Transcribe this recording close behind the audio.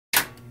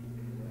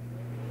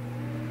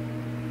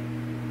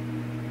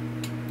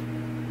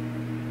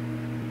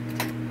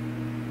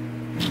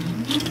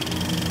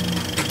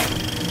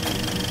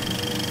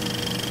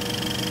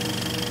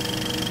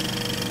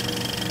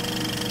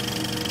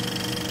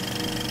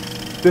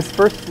This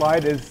first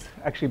slide is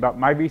actually about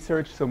my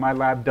research. So my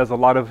lab does a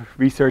lot of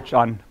research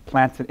on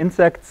plants and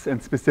insects,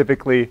 and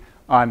specifically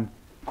on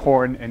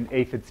corn and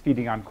aphids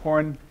feeding on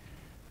corn.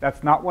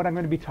 That's not what I'm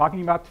going to be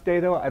talking about today,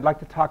 though. I'd like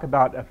to talk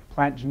about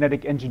plant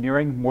genetic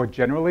engineering more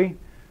generally,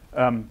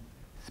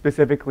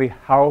 specifically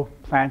how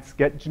plants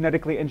get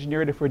genetically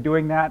engineered if we're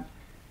doing that,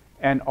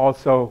 and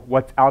also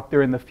what's out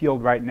there in the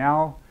field right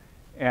now,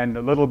 and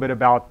a little bit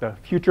about the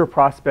future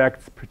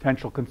prospects,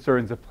 potential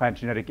concerns of plant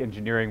genetic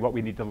engineering, what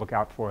we need to look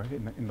out for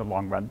in the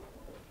long run.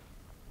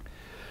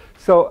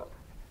 So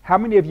how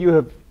many of you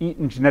have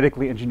eaten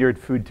genetically engineered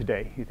food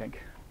today, you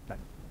think?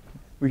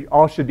 We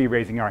all should be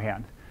raising our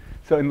hand.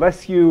 So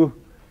unless you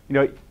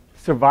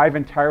survive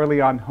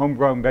entirely on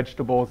homegrown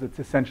vegetables, it's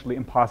essentially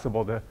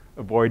impossible to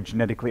avoid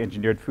genetically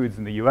engineered foods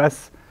in the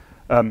US.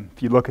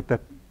 If you look at the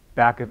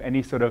back of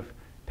any sort of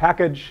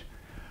package,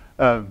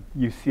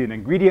 you see an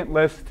ingredient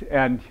list,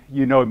 and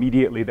you know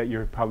immediately that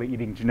you're probably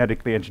eating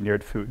genetically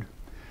engineered food.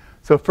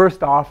 So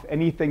first off,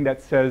 anything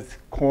that says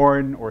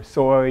corn or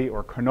soy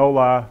or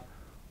canola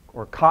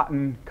or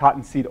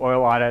cottonseed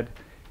oil on it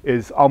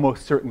is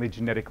almost certainly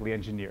genetically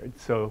engineered.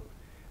 So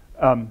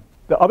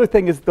the other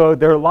thing is, though,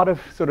 there are a lot of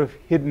sort of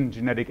hidden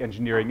genetic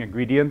engineering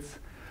ingredients.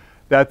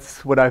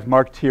 That's what I've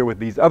marked here with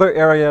these other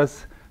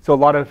areas. So a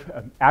lot of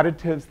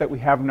additives that we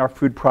have in our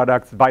food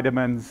products,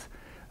 vitamins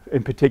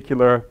in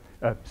particular,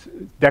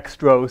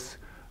 dextrose,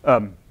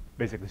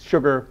 basically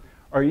sugar,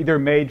 are either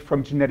made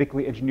from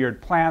genetically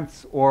engineered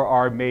plants or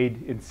are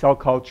made in cell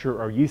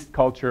culture or yeast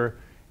culture,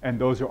 and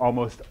those are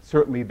almost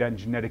certainly then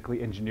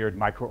genetically engineered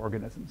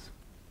microorganisms.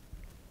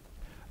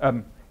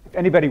 If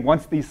anybody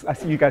wants these, I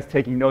see you guys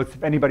taking notes.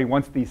 If anybody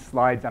wants these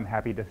slides, I'm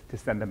happy to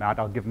send them out.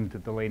 I'll give them to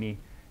Delaney,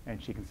 and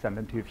she can send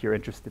them to you if you're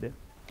interested in.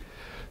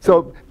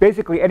 So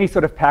basically, any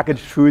sort of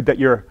packaged food that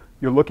you're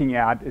looking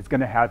at is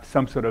going to have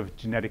some sort of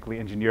genetically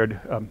engineered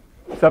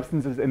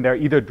substances in there,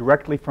 either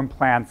directly from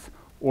plants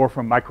or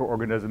from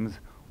microorganisms,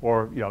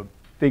 or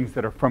things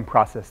that are from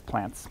processed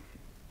plants.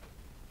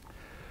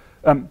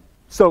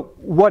 So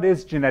what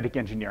is genetic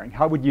engineering?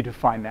 How would you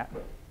define that?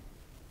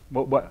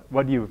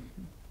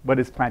 What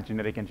is plant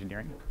genetic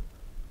engineering?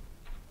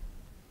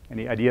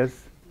 Any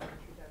ideas?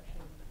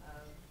 Introduction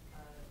of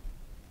a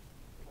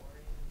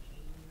foreign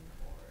gene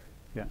or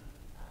Yeah.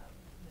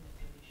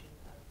 manipulation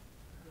of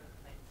the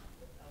plant's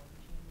own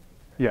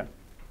genes. Yeah.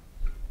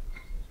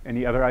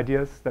 Any other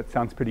ideas? That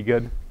sounds pretty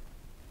good.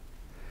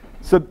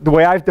 So the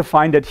way I've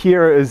defined it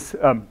here is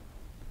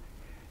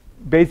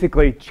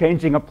basically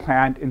changing a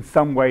plant in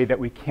some way that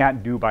we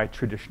can't do by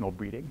traditional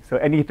breeding. So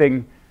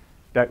anything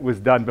that was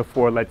done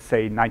before, let's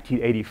say,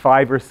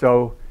 1985 or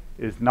so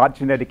is not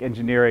genetic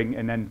engineering,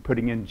 and then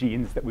putting in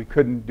genes that we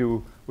couldn't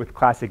do with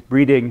classic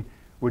breeding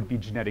would be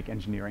genetic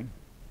engineering.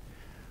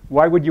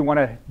 Why would you want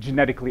to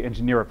genetically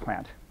engineer a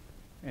plant?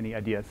 Any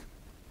ideas?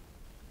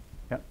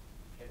 Yeah.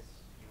 Because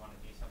you want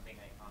to do something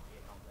that can't be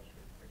accomplished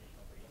with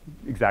traditional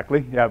breeding.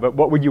 Exactly, yeah, but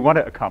what would you want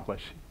to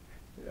accomplish?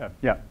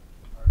 Yeah.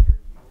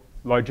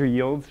 Larger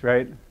yields,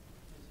 right?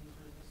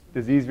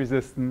 Disease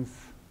resistance,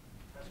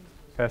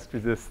 pest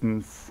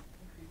resistance,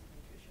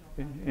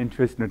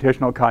 increased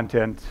nutritional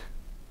content.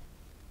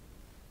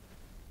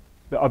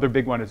 The other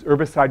big one is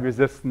herbicide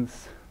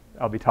resistance.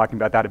 I'll be talking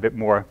about that a bit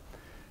more.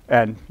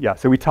 And yeah,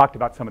 so we talked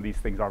about some of these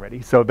things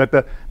already. So that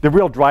the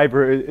real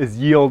driver is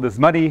yield is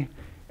money.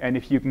 And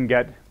if you can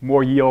get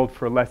more yield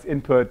for less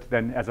input,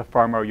 then as a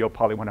farmer, you'll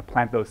probably want to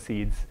plant those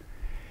seeds.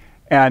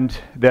 And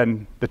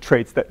then the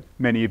traits that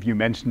many of you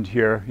mentioned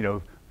here,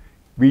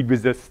 weed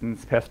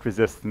resistance, pest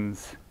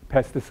resistance,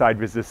 pesticide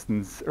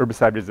resistance,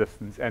 herbicide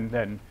resistance, and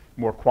then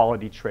more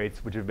quality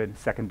traits, which have been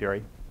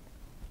secondary.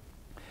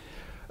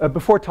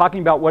 Before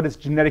talking about what is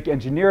genetic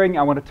engineering,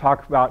 I want to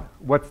talk about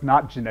what's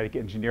not genetic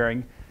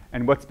engineering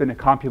and what's been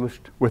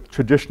accomplished with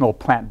traditional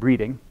plant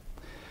breeding.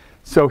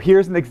 So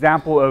here's an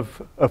example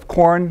of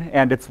corn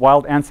and its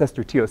wild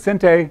ancestor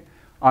teosinte.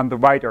 On the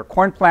right are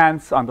corn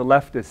plants. On the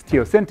left is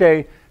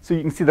teosinte. So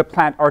you can see the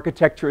plant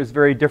architecture is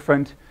very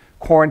different.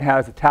 Corn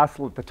has a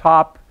tassel at the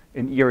top,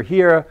 an ear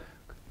here.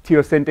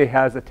 Teosinte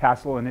has a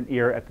tassel and an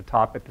ear at the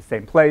top at the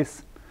same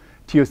place.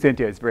 Teosinte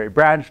is very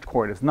branched,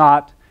 corn is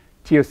not.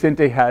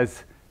 Teosinte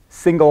has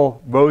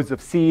single rows of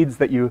seeds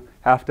that you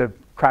have to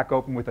crack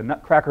open with a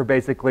nutcracker,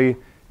 basically.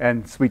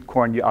 And sweet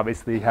corn, you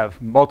obviously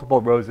have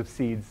multiple rows of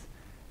seeds,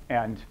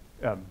 and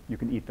you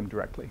can eat them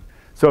directly.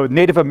 So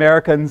Native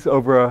Americans,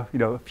 over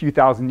a few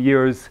thousand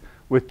years,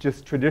 with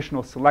just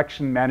traditional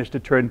selection, managed to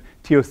turn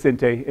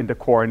teosinte into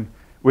corn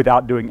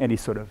without doing any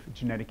sort of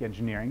genetic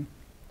engineering.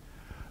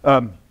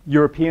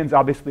 Europeans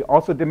obviously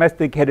also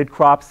domesticated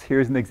crops.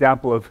 Here's an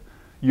example of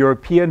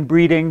European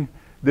breeding.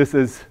 This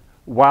is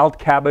wild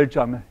cabbage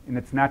in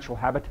its natural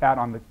habitat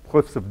on the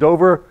cliffs of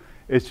Dover.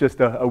 It's just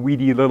a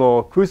weedy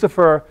little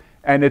crucifer,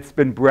 and it's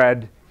been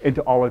bred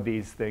into all of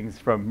these things,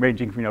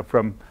 ranging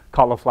from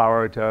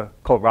cauliflower to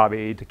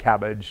kohlrabi to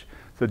cabbage.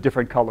 So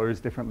different colors,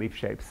 different leaf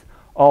shapes,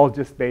 all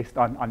just based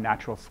on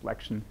natural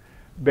selection.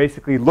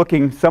 Basically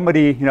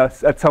somebody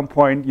at some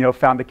point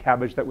found a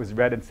cabbage that was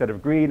red instead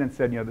of green and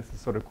said, this is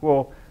sort of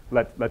cool.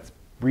 Let's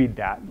breed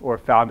that, or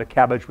found a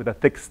cabbage with a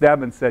thick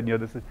stem and said,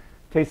 this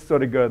tastes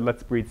sort of good,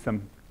 let's breed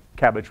some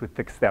cabbage with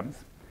thick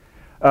stems.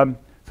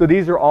 So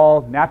these are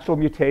all natural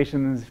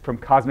mutations from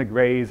cosmic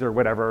rays or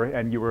whatever,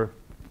 and you were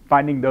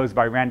finding those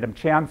by random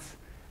chance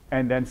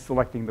and then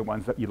selecting the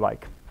ones that you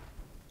like.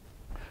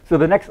 So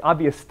the next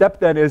obvious step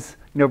then is,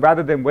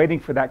 rather than waiting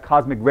for that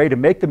cosmic ray to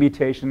make the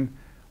mutation,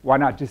 why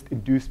not just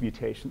induce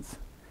mutations?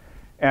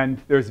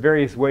 And there's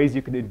various ways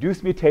you can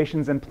induce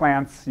mutations in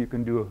plants. You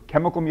can do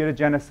chemical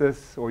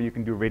mutagenesis, or you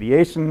can do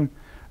radiation.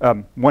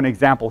 One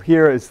example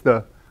here is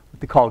what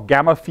they call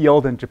gamma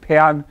field in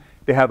Japan.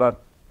 They have a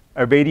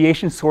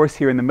radiation source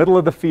here in the middle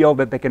of the field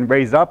that they can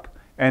raise up,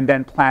 and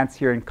then plants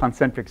here in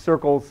concentric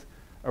circles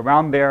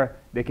around there,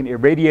 they can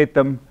irradiate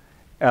them.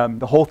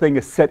 The whole thing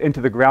is set into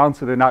the ground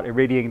so they're not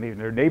irradiating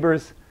their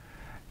neighbors.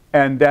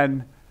 And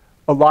then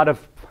a lot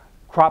of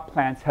crop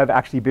plants have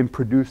actually been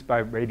produced by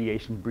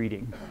radiation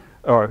breeding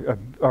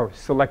or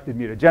selected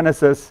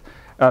mutagenesis.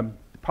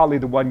 Probably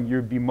the one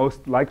you'd be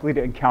most likely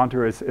to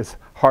encounter is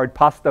hard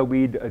pasta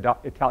weed.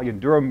 Italian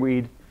durum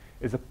weed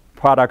is a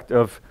product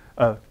of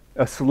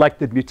a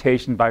selected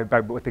mutation by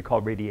what they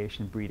call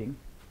radiation breeding.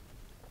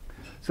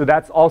 So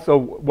that's also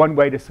one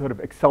way to sort of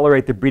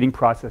accelerate the breeding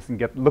process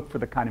and look for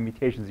the kind of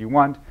mutations you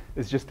want,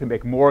 is just to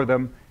make more of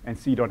them, and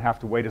so you don't have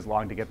to wait as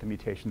long to get the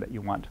mutation that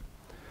you want.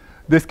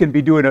 This can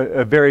be done in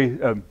a very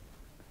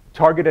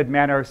targeted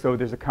manner. So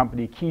there's a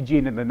company,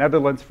 Keygene, in the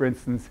Netherlands, for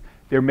instance.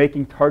 They're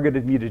making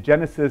targeted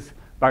mutagenesis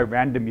by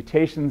random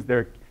mutations.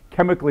 They're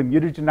chemically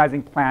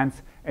mutagenizing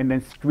plants and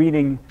then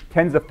screening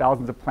tens of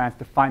thousands of plants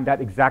to find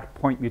that exact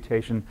point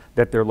mutation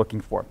that they're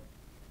looking for.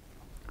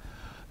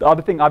 The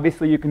other thing,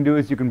 obviously, you can do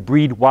is you can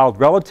breed wild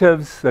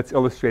relatives. That's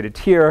illustrated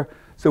here.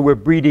 So we're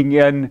breeding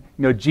in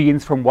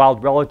genes from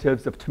wild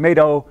relatives of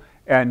tomato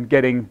and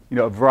getting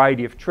a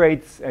variety of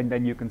traits, and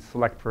then you can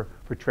select for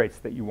traits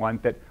that you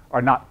want that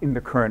are not in the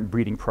current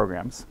breeding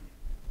programs.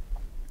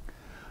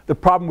 The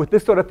problem with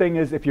this sort of thing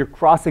is if you're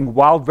crossing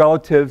wild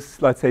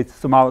relatives, let's say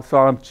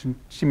Salam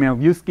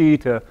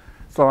chmielewski to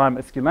Salam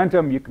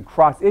esculentum, you can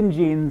cross in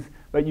genes,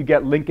 but you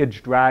get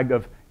linkage drag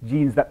of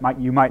genes that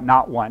you might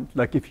not want.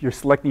 Like if you're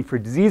selecting for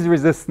disease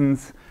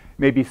resistance,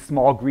 maybe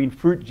small green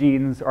fruit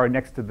genes are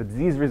next to the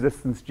disease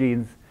resistance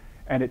genes,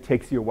 and it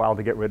takes you a while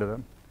to get rid of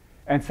them.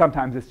 And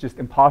sometimes it's just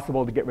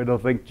impossible to get rid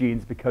of linked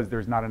genes because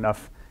there's not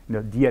enough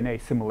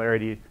DNA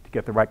similarity to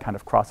get the right kind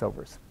of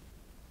crossovers.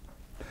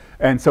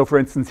 And so, for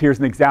instance, here's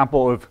an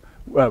example of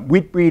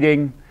wheat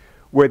breeding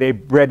where they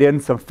bred in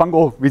some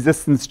fungal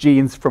resistance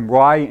genes from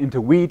rye into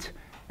wheat,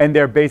 and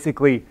they're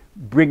basically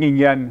bringing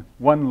in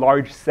one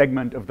large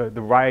segment of the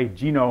rye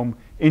genome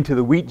into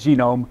the wheat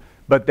genome,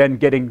 but then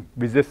getting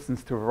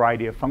resistance to a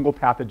variety of fungal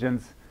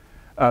pathogens.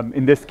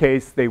 In this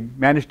case, they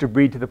managed to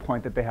breed to the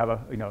point that they have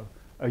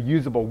a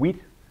usable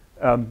wheat,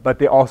 but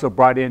they also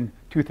brought in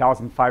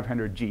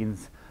 2,500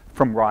 genes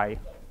from rye.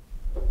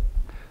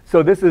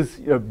 So this is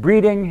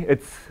breeding.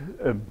 It's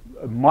a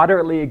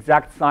moderately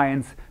exact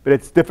science, but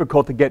it's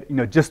difficult to get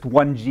just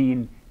one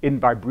gene in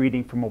by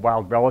breeding from a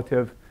wild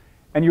relative.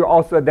 And you're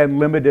also then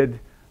limited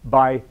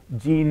by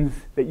genes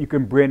that you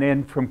can bring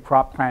in from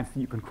crop plants that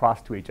you can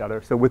cross to each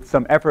other. So with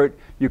some effort,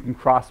 you can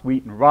cross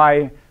wheat and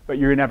rye, but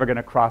you're never going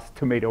to cross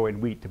tomato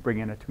and wheat to bring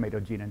in a tomato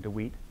gene into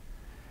wheat.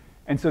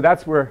 And so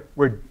that's where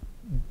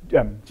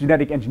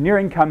genetic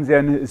engineering comes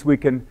in, is we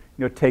can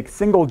take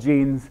single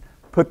genes,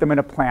 put them in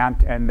a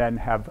plant, and then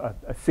have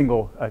a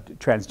single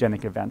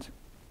transgenic event.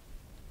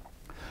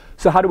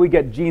 So how do we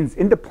get genes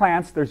into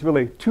plants? There's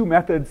really two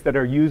methods that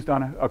are used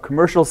on a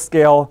commercial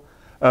scale.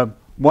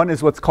 One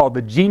is what's called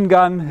the gene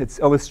gun. It's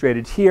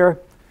illustrated here.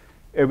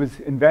 It was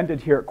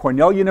invented here at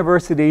Cornell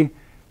University,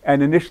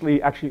 and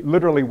initially actually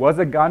literally was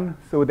a gun.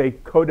 So they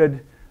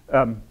coated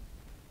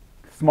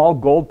small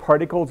gold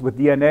particles with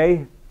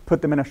DNA,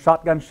 put them in a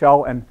shotgun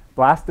shell, and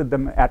blasted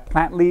them at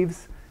plant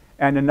leaves.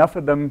 And enough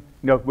of them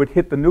would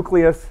hit the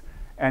nucleus,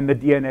 and the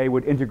DNA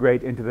would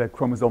integrate into the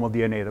chromosomal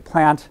DNA of the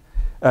plant.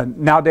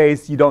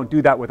 Nowadays, you don't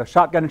do that with a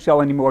shotgun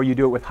shell anymore. You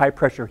do it with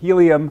high-pressure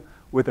helium,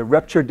 with a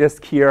rupture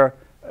disk here,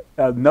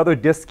 another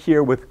disk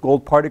here with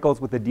gold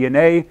particles with the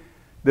DNA.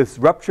 This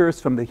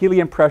ruptures from the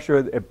helium pressure.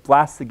 It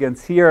blasts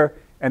against here,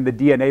 and the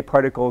DNA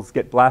particles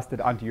get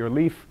blasted onto your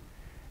leaf.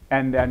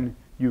 And then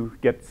you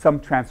get some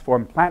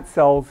transformed plant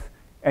cells,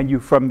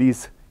 and from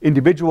these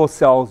individual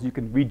cells, you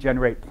can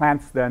regenerate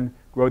plants then,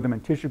 grow them in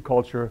tissue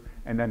culture,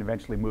 and then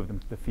eventually move them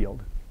to the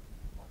field.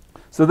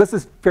 So this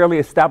is fairly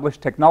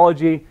established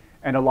technology,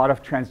 and a lot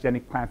of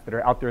transgenic plants that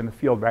are out there in the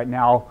field right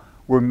now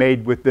were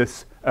made with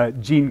this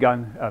gene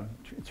gun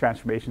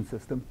transformation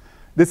system.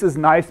 This is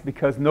nice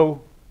because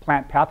no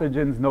plant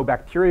pathogens, no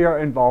bacteria are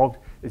involved.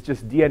 It's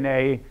just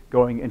DNA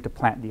going into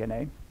plant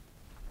DNA.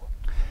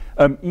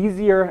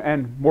 Easier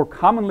and more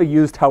commonly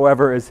used,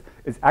 however, is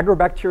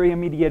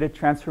agrobacterium-mediated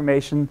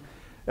transformation.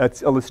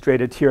 That's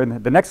illustrated here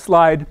in the next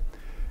slide.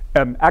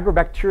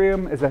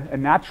 Agrobacterium is a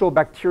natural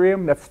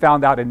bacterium that's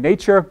found out in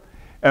nature.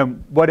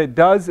 What it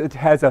does, it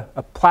has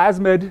a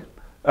plasmid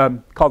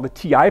called the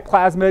TI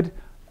plasmid.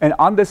 And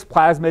on this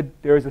plasmid,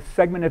 there is a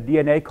segment of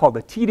DNA called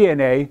the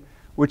tDNA,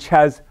 which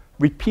has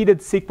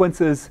repeated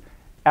sequences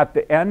at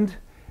the end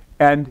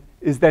and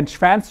is then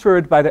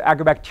transferred by the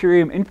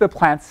agrobacterium into the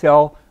plant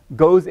cell,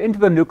 goes into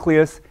the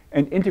nucleus,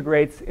 and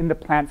integrates in the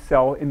plant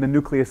cell in the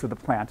nucleus of the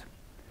plant.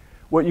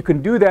 What you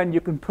can do then, you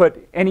can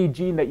put any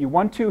gene that you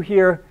want to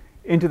here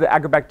into the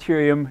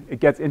agrobacterium. It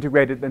gets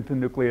integrated into the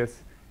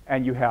nucleus,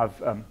 and you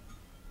have a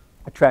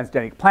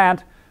transgenic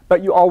plant.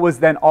 But you always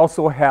then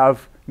also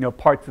have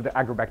parts of the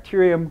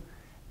agrobacterium.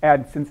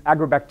 And since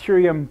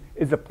agrobacterium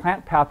is a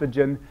plant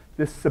pathogen,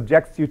 this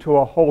subjects you to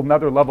a whole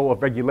nother level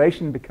of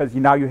regulation because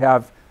now you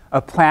have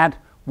a plant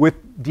with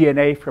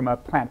DNA from a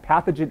plant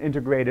pathogen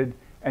integrated,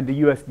 and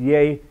the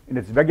USDA, in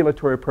its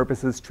regulatory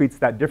purposes, treats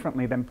that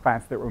differently than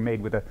plants that were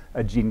made with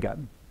a gene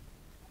gun.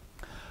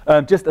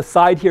 Just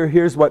aside here,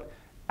 here's what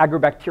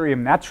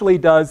agrobacterium naturally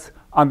does.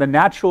 On the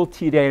natural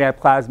tDNA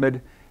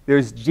plasmid,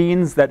 there's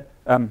genes that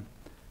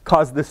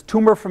cause this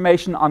tumor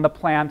formation on the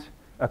plant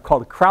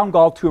called a crown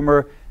gall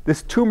tumor.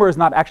 This tumor is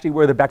not actually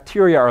where the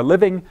bacteria are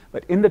living,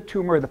 but in the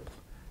tumor,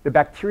 the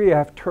bacteria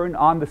have turned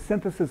on the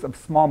synthesis of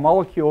small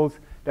molecules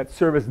that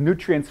serve as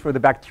nutrients for the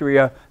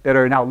bacteria that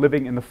are now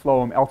living in the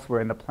phloem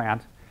elsewhere in the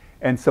plant.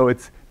 And so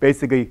it's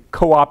basically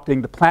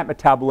co-opting the plant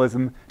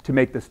metabolism to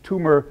make this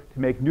tumor, to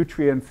make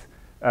nutrients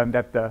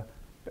that the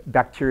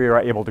bacteria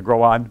are able to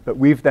grow on. But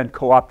we've then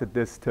co-opted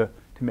this to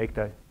make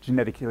the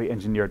genetically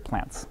engineered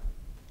plants.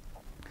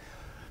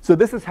 So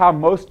this is how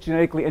most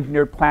genetically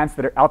engineered plants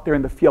that are out there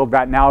in the field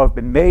right now have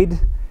been made.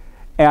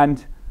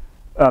 And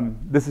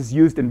this is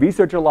used in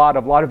research a lot. A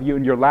lot of you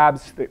in your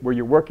labs where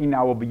you're working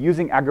now will be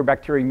using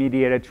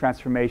agrobacterium-mediated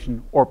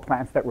transformation or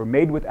plants that were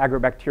made with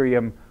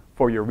agrobacterium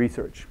for your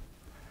research.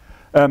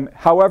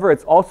 However,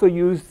 it's also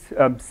used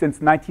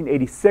since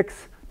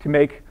 1986 to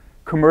make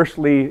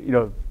commercially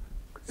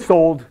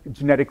sold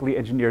genetically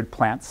engineered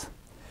plants.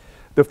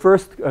 The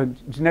first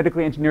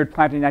genetically engineered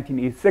plant in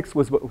 1986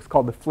 was what was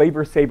called the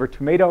Flavor Saver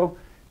tomato.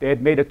 They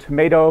had made a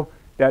tomato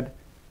that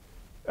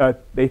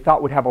they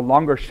thought would have a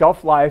longer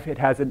shelf life. It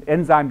has an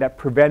enzyme that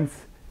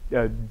prevents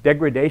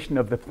degradation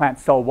of the plant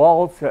cell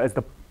walls. So as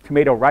the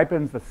tomato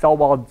ripens, the cell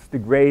walls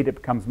degrade, it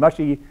becomes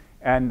mushy,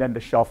 and then the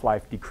shelf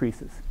life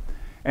decreases.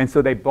 And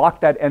so they blocked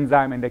that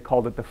enzyme, and they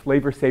called it the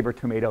Flavor Saver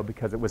tomato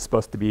because it was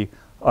supposed to be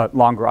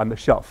longer on the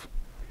shelf.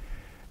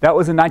 That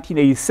was in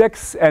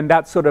 1986, and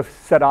that sort of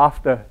set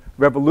off the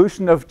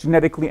revolution of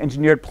genetically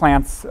engineered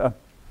plants.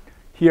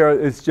 Here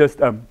is just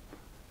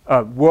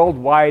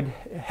worldwide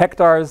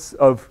hectares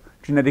of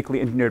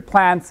genetically engineered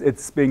plants.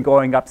 It's been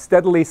going up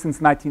steadily since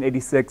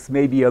 1986,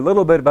 maybe a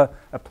little bit of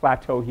a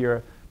plateau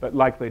here, but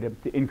likely to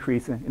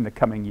increase in the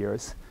coming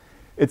years.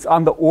 It's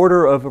on the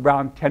order of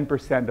around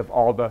 10% of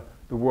all the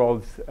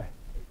world's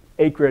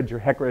acreage or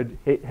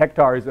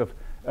hectares of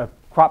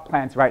crop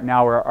plants right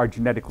now are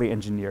genetically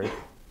engineered.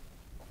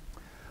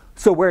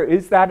 So where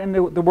is that in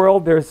the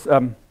world? There's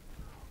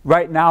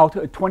right now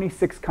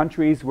 26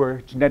 countries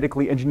where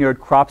genetically engineered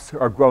crops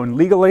are grown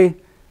legally.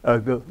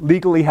 The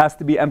legally has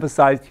to be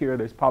emphasized here.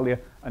 There's probably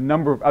a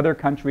number of other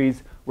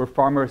countries where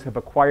farmers have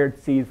acquired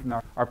seeds and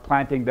are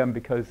planting them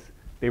because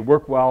they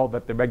work well,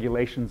 but the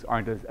regulations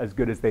aren't as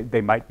good as they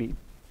might be.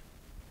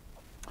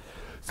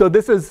 So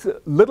this is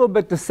a little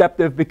bit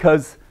deceptive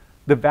because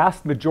the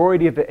vast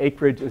majority of the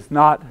acreage is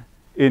not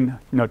in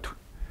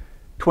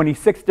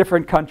 26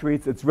 different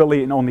countries. It's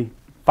really in only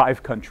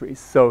 5 countries.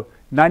 So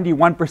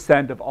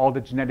 91% of all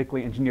the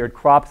genetically engineered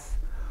crops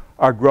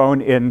are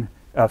grown in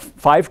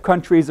 5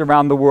 countries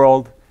around the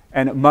world,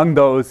 and among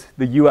those,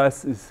 the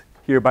US is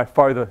here by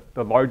far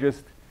the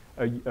largest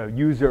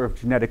user of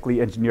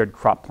genetically engineered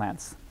crop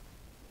plants.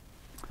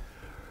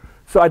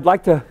 So I'd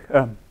like to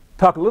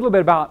talk a little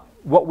bit about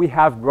what we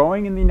have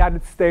growing in the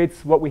United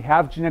States, what we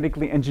have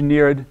genetically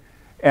engineered,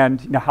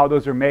 and how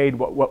those are made,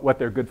 what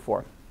they're good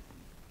for.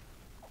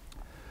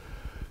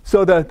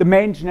 So the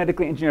main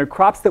genetically engineered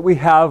crops that we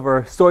have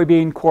are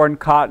soybean, corn,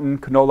 cotton,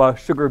 canola,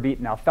 sugar beet,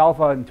 and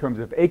alfalfa in terms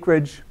of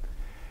acreage.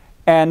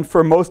 And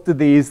for most of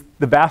these,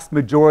 the vast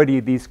majority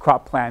of these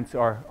crop plants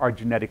are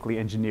genetically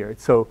engineered.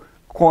 So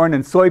corn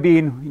and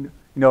soybean,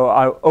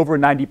 over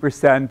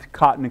 90%,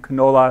 cotton and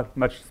canola,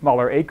 much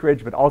smaller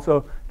acreage, but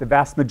also the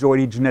vast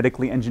majority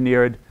genetically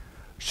engineered.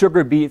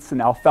 Sugar beets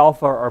and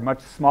alfalfa are much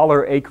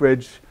smaller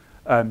acreage,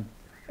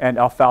 and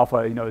alfalfa,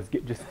 is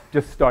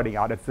just starting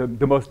out. It's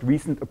the most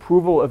recent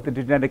approval of the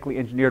genetically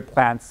engineered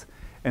plants,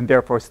 and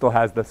therefore still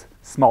has the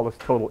smallest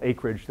total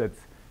acreage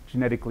that's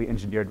genetically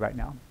engineered right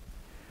now.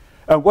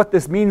 What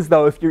this means,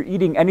 though, if you're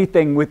eating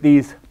anything with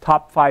these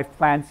top 5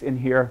 plants in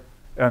here,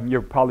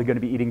 you're probably going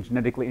to be eating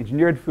genetically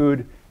engineered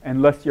food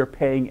unless you're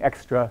paying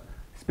extra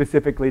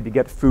specifically to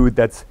get food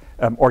that's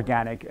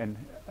organic. And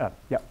yeah.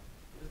 Does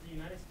the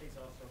United States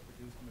also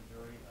produce the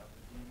majority of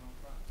the GMO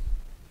crops?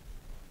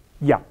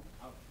 Yeah.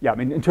 Yeah, I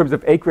mean, in terms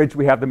of acreage,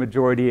 we have the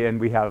majority, and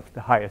we have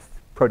the highest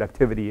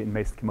productivity in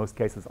most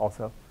cases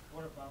also.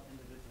 What about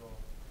individual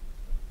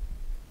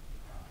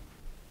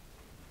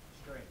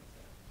strains?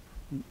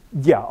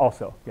 Yeah,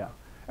 also, yeah.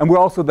 And we're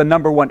also the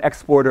 #1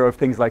 exporter of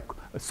things like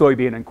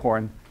soybean and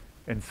corn.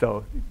 And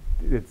so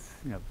it's,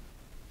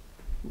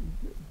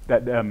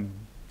 that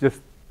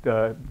just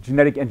the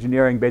genetic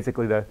engineering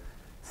basically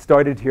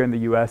started here in the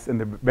US, and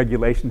the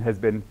regulation has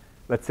been,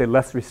 let's say,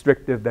 less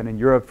restrictive than in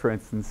Europe, for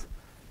instance,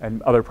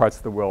 and other parts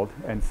of the world.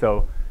 And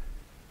so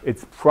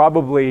it's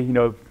probably,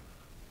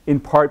 in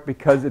part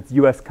because it's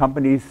US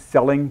companies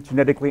selling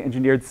genetically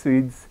engineered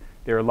seeds,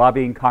 they're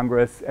lobbying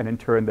Congress, and in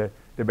turn the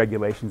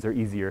regulations are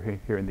easier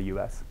here in the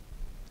US.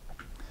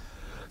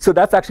 So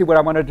that's actually what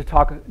I wanted to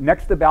talk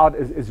next about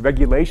is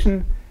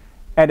regulation.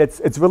 And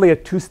it's really a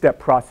two-step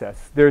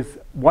process. There's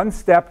one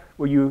step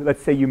where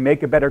let's say you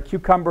make a better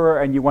cucumber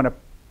and you want to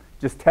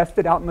just test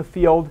it out in the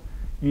field.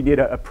 You need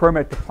a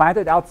permit to plant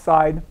it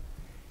outside.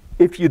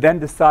 If you then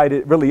decide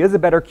it really is a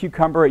better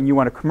cucumber and you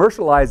want to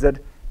commercialize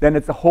it, then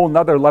it's a whole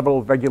nother level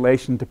of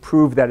regulation to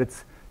prove that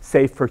it's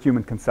safe for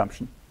human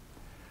consumption.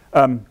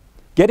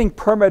 Getting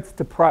permits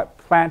to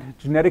plant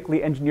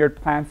genetically engineered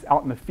plants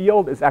out in the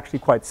field is actually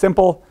quite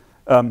simple.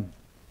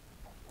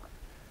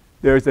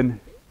 There's an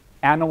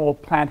Animal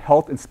Plant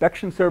Health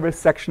Inspection Service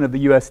section of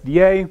the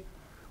USDA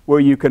where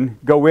you can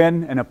go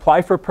in and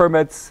apply for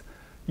permits.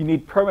 You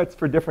need permits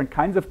for different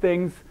kinds of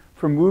things.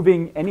 For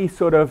moving any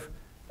sort of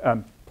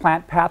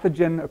plant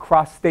pathogen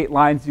across state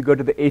lines, you go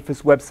to the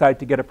APHIS website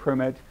to get a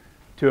permit.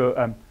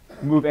 To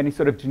move any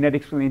sort of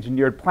genetically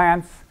engineered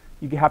plants,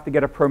 you have to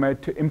get a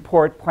permit. To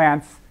import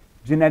plants,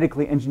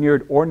 genetically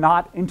engineered or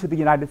not, into the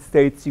United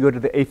States, you go to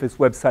the APHIS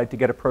website to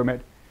get a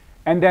permit.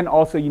 And then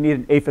also you need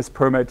an APHIS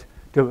permit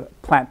to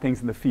plant things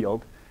in the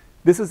field.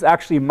 This is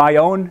actually my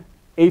own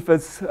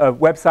APHIS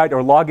website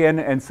or login,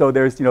 and so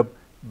there's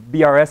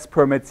BRS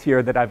permits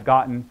here that I've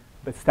gotten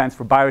that stands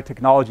for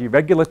Biotechnology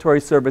Regulatory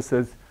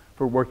Services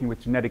for working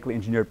with genetically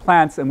engineered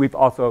plants, and we've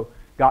also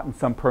gotten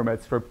some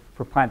permits for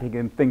planting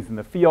in things in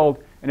the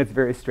field, and it's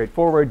very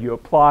straightforward. You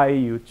apply,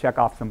 you check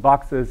off some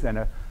boxes, and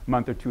a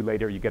month or two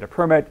later you get a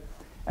permit,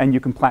 and you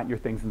can plant your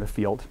things in the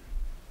field.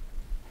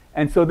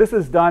 And so this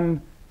is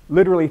done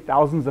literally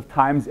thousands of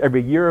times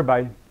every year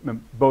by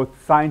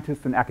both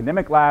scientists and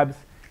academic labs,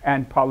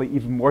 and probably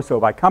even more so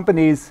by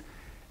companies.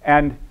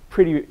 And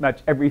pretty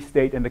much every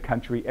state in the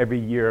country every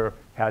year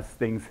has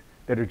things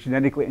that are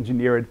genetically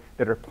engineered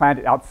that are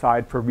planted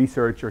outside for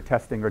research or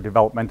testing or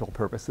developmental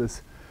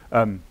purposes.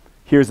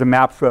 Here's a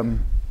map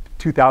from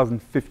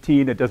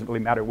 2015. It doesn't really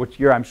matter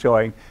which year I'm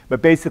showing,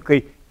 but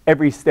basically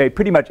every state,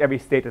 pretty much every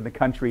state in the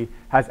country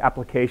has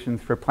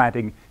applications for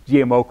planting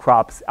GMO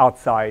crops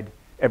outside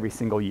every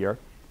single year.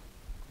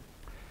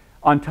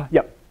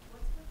 Yep.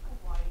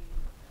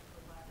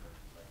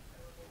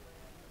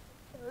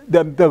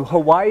 The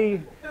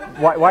Hawaii,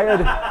 why are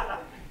the,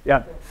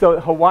 yeah, so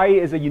Hawaii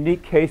is a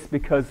unique case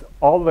because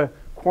all the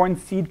corn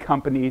seed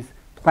companies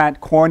plant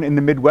corn in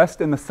the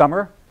Midwest in the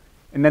summer,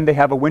 and then they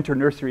have a winter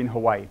nursery in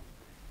Hawaii.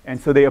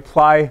 And so they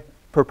apply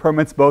for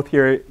permits both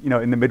here,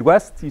 in the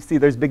Midwest. You see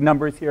there's big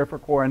numbers here for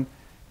corn,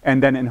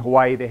 and then in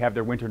Hawaii they have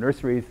their winter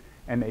nurseries,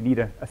 and they need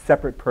a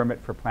separate permit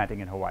for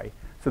planting in Hawaii.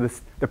 So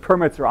the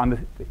permits are on the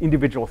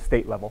individual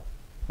state level.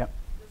 Yep.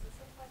 Does this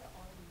apply to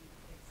all the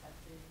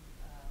accepted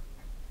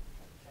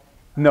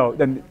No,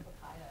 then,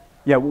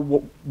 yeah,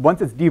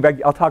 once it's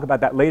deregulated, I'll talk about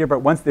that later, but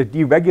once they're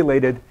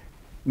deregulated,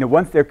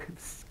 once they're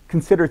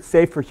considered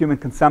safe for human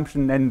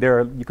consumption, then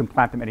you can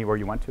plant them anywhere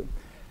you want to.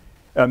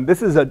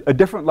 This is a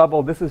different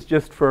level. This is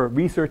just for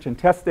research and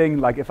testing.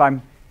 Like if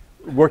I'm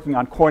working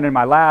on corn in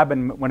my lab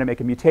and want to make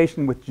a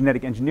mutation with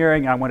genetic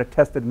engineering and I want to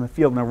test it in the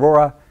field in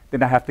Aurora,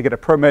 then I have to get a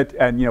permit,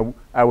 and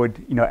I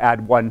would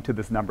add 1 to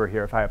this number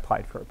here if I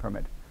applied for a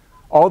permit.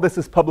 All this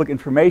is public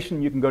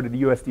information. You can go to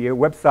the USDA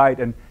website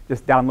and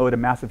just download a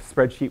massive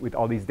spreadsheet with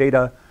all these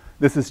data.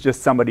 This is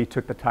just somebody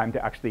took the time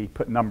to actually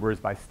put numbers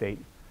by state.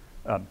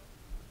 The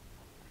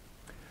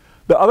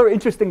other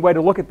interesting way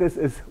to look at this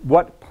is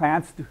what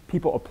plants do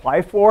people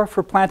apply for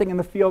planting in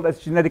the field as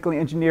genetically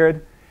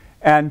engineered.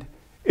 And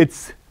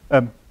it's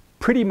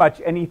pretty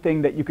much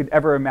anything that you could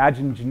ever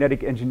imagine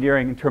genetic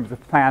engineering in terms of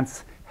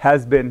plants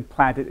has been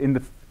planted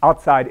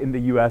outside in the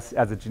US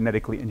as a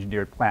genetically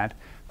engineered plant.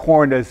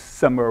 Corn is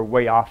somewhere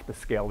way off the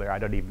scale there. I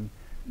don't even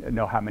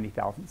know how many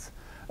thousands.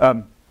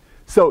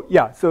 So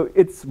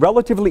it's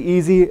relatively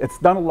easy. It's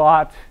done a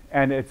lot,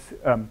 and it's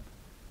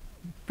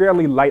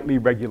fairly lightly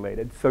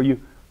regulated. So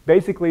you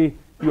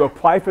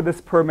apply for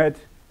this permit,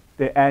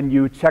 and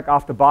you check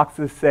off the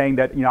boxes saying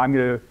that I'm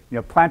going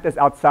to plant this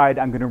outside.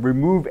 I'm going to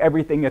remove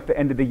everything at the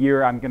end of the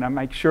year. I'm going to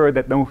make sure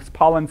that no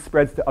pollen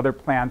spreads to other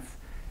plants,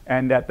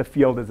 and that the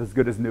field is as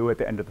good as new at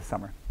the end of the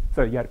summer.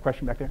 So you had a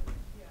question back there?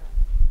 Yeah,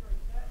 sorry,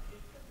 that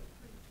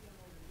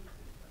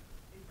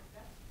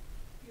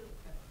is field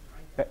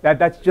testing, right?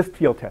 That's just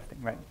field testing,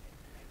 right?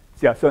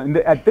 So, yeah, so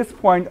at this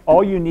point,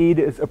 all you need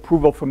is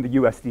approval from the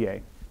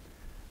USDA.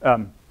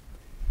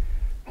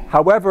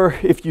 However,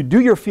 if you do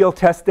your field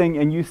testing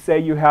and you say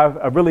you have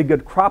a really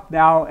good crop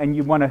now and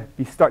you want to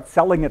start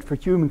selling it for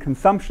human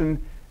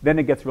consumption, then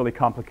it gets really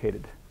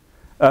complicated.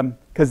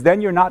 Because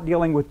then you're not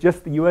dealing with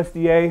just the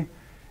USDA.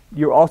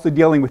 You're also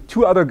dealing with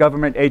 2 other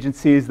government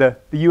agencies, the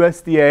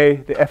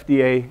USDA, the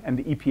FDA, and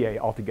the EPA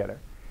altogether.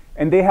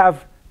 And they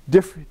have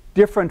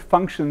different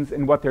functions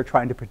in what they're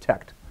trying to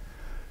protect.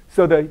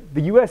 So the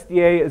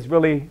USDA is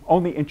really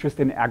only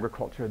interested in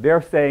agriculture.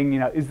 They're saying,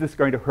 is this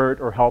going to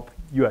hurt or help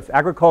US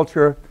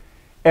agriculture?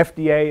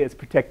 FDA is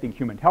protecting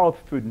human health,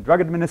 Food and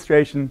Drug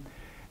Administration.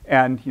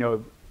 And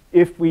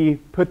if we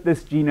put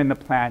this gene in the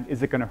plant,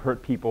 is it going to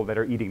hurt people that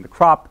are eating the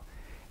crop?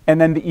 And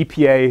then the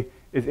EPA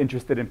is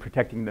interested in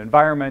protecting the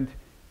environment.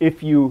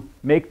 If you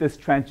make this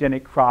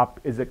transgenic crop,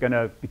 is it going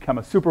to become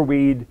a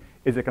superweed?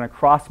 Is it going to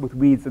cross with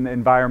weeds in the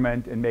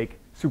environment and make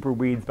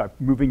superweeds by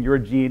moving your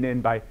gene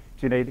in by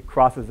genetic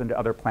crosses into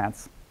other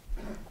plants?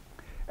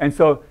 And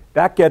so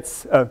that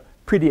gets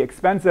pretty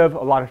expensive,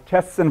 a lot of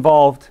tests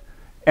involved,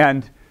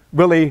 and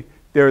really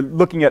they're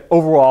looking at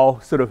overall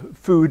sort of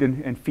food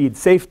and feed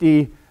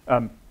safety.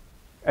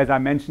 As I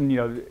mentioned,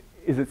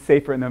 is it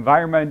safe for the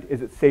environment?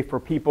 Is it safe for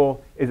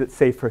people? Is it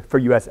safe for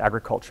US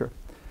agriculture?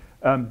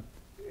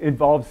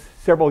 Involves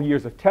several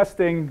years of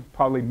testing,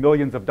 probably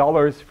millions of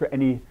dollars for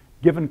any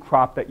given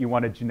crop that you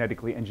want to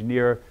genetically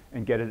engineer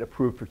and get it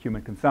approved for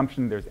human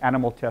consumption. There's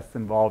animal tests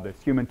involved,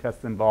 there's human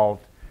tests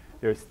involved,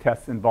 there's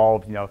tests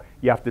involved,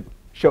 you have to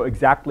show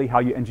exactly how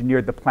you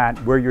engineered the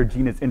plant, where your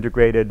gene is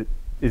integrated.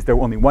 Is there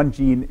only one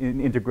gene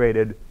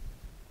integrated?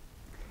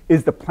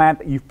 Is the plant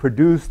that you've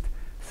produced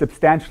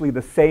substantially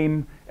the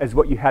same as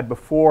what you had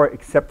before,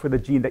 except for the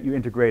gene that you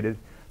integrated?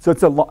 So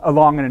it's a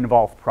long and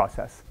involved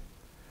process.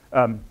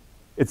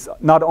 It's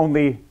not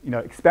only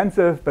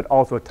expensive, but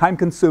also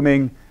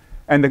time-consuming.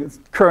 And the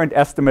current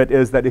estimate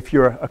is that if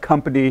you're a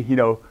company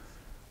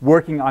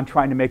working on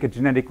trying to make a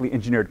genetically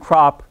engineered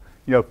crop,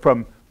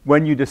 from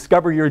when you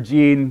discover your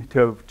gene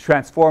to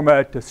transform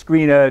it, to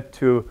screen it,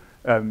 to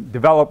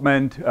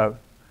development,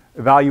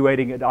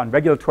 evaluating it on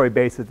regulatory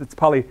basis, it's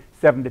probably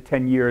 7 to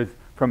 10 years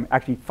from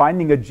actually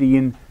finding a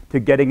gene to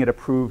getting it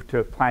approved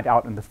to plant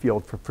out in the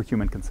field for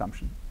human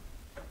consumption.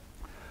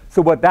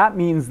 So what that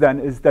means then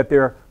is that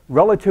there are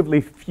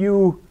relatively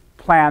few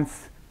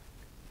plants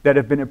that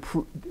have been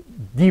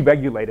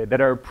deregulated,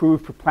 that are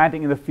approved for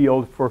planting in the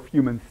field for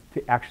humans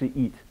to actually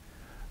eat.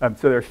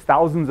 So there's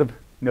thousands of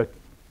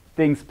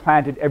things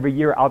planted every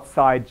year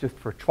outside just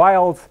for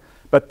trials,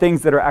 but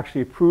things that are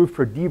actually approved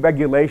for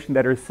deregulation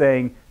that are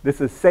saying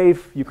this is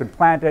safe, you can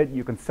plant it,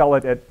 you can sell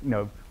it at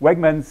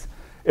Wegmans,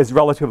 is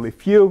relatively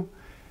few.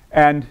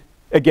 And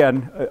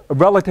again, a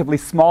relatively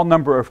small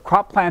number of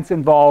crop plants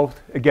involved.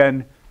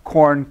 Again,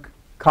 corn,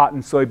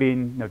 cotton,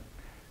 soybean,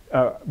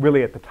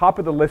 really at the top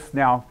of the list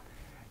now.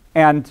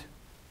 And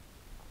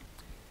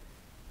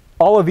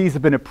all of these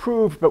have been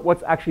approved, but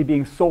what's actually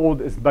being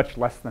sold is much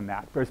less than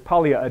that. There's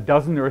probably a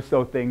dozen or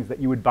so things that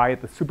you would buy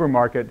at the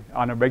supermarket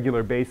on a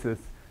regular basis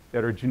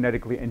that are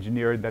genetically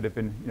engineered that have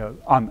been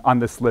on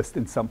this list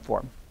in some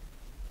form.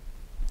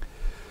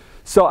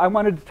 So I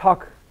wanted to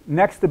talk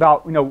next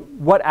about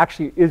what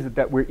actually is it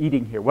that we're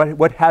eating here?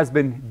 What has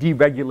been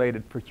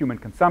deregulated for human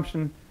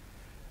consumption?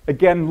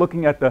 Again,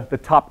 looking at the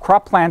top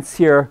crop plants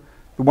here,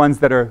 the ones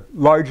that are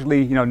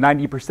largely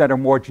 90% or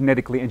more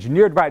genetically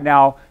engineered right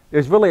now,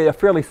 there's really a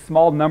fairly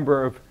small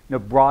number of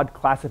broad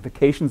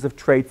classifications of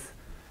traits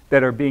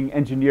that are being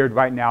engineered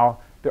right now.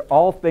 They're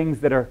all things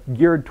that are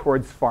geared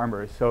towards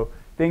farmers. So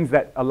things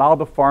that allow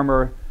the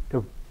farmer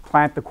to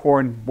plant the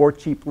corn more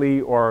cheaply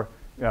or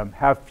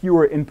have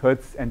fewer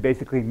inputs and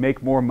basically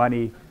make more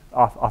money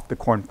off the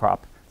corn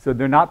crop. So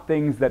they're not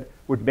things that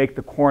would make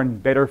the corn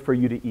better for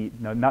you to eat.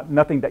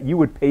 Nothing that you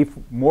would pay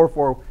more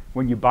for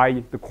when you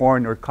buy the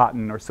corn or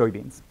cotton or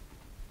soybeans.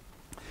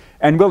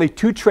 And really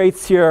two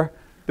traits here.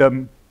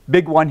 The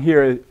big one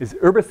here is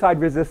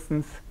herbicide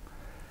resistance.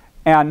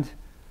 And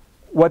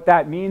what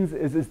that means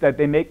is that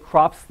they make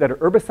crops that are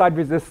herbicide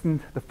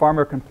resistant. The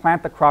farmer can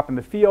plant the crop in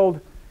the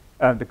field.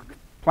 The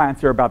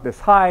plants are about this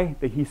high.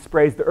 He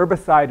sprays the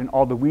herbicide and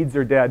all the weeds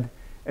are dead.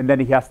 And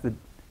then he has to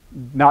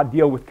not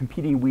deal with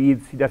competing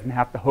weeds. He doesn't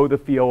have to hoe the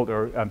field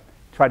or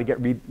try to get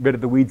rid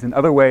of the weeds in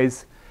other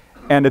ways.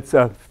 And it's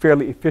a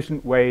fairly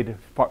efficient way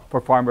for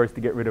farmers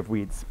to get rid of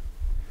weeds.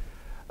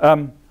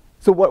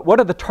 So what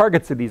are the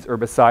targets of these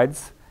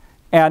herbicides?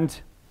 And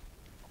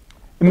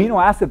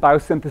amino acid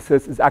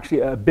biosynthesis is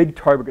actually a big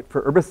target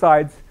for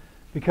herbicides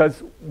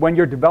because when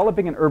you're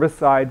developing an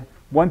herbicide,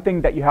 one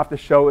thing that you have to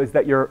show is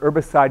that your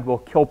herbicide will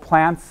kill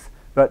plants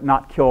but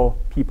not kill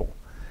people.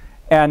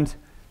 And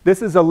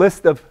this is a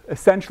list of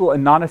essential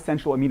and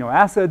non-essential amino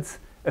acids.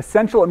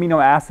 Essential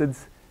amino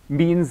acids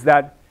means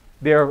that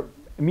they're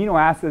amino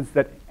acids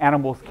that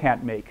animals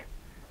can't make.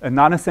 And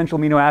non-essential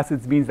amino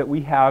acids means that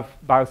we have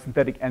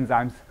biosynthetic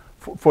enzymes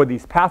for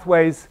these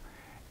pathways.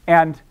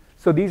 And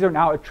so these are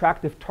now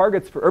attractive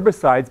targets for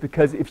herbicides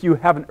because if you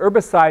have an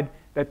herbicide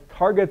that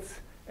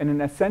targets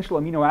an essential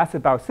amino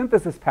acid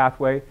biosynthesis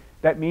pathway,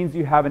 that means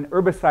you have an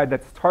herbicide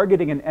that's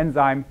targeting an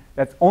enzyme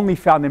that's only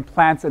found in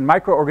plants and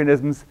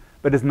microorganisms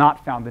but is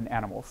not found in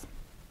animals.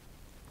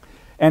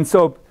 And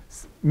so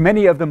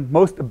many of the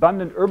most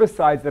abundant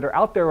herbicides that are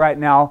out there right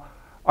now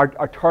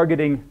are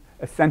targeting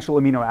essential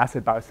amino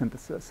acid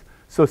biosynthesis.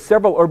 So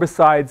several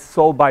herbicides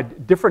sold by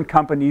different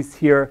companies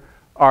here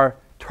are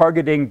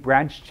targeting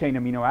branched chain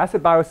amino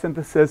acid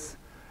biosynthesis.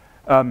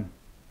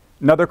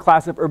 Another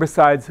class of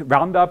herbicides,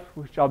 Roundup,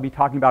 which I'll be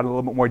talking about in a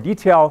little bit more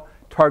detail,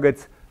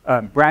 targets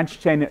branch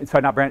chain,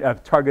 sorry, not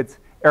branch, targets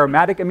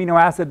aromatic amino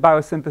acid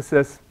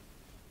biosynthesis.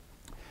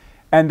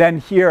 And then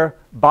here,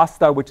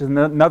 Basta, which is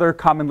another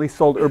commonly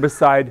sold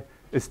herbicide,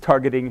 is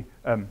targeting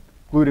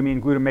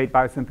glutamine, glutamate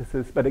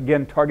biosynthesis, but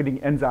again, targeting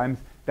enzymes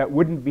that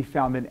wouldn't be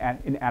found in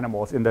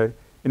animals in the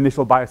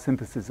initial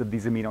biosynthesis of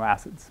these amino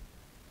acids.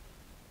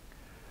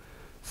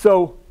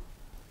 So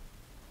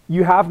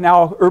you have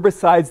now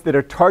herbicides that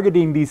are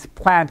targeting these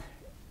plant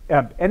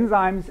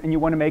enzymes, and you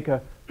want to make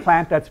a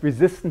plant that's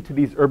resistant to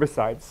these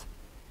herbicides.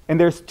 And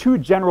there's two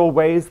general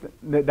ways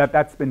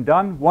that's been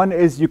done. One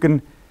is you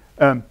can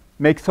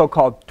make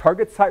so-called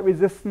target site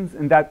resistance,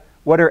 and that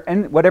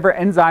whatever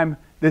enzyme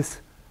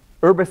this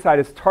herbicide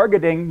is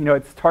targeting,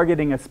 it's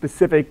targeting a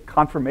specific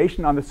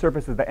conformation on the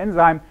surface of the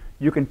enzyme.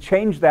 You can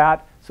change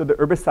that so the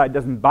herbicide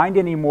doesn't bind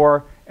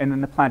anymore, and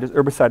then the plant is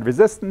herbicide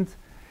resistant.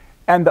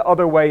 And the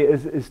other way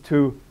is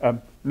to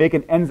make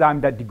an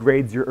enzyme that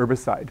degrades your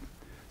herbicide.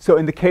 So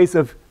in the case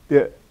of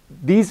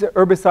these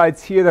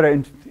herbicides here that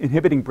are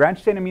inhibiting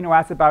branch chain amino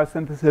acid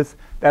biosynthesis,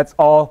 that's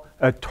all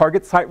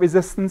target site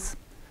resistance.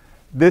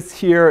 This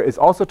here is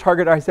also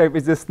target site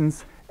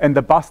resistance, and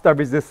the Basta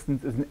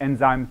resistance is an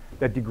enzyme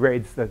that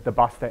degrades the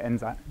Basta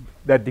enzyme,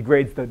 that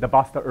degrades the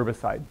Basta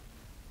herbicide.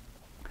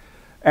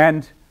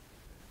 And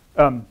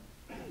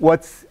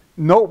what's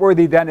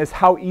noteworthy then is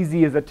how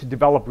easy is it to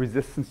develop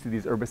resistance to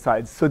these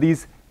herbicides. So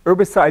these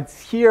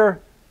herbicides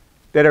here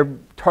that are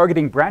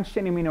targeting branch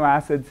chain amino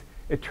acids,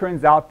 it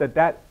turns out that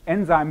that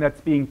enzyme that's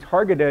being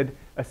targeted,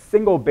 a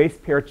single base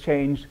pair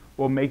change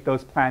will make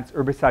those plants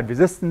herbicide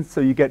resistant.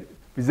 So you get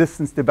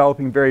resistance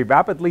developing very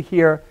rapidly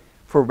here.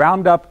 For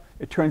Roundup,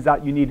 it turns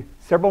out you need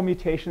several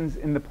mutations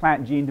in the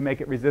plant gene to make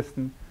it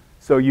resistant,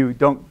 so you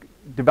don't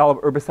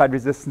develop herbicide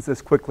resistance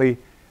as quickly.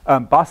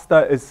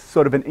 Basta is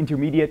sort of an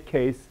intermediate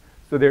case,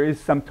 so there is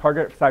some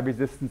target site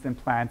resistance in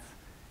plants,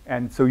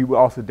 and so you will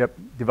also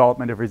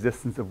development of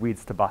resistance of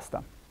weeds to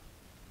Basta.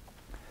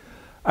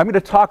 I'm going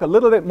to talk a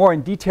little bit more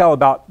in detail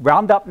about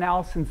Roundup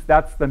now, since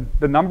that's the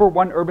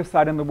 #1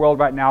 herbicide in the world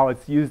right now.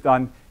 It's used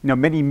on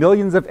many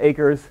millions of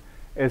acres,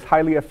 is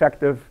highly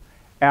effective,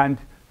 and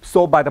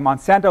sold by the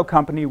Monsanto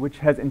company, which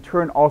has in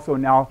turn also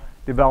now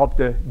developed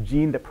a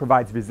gene that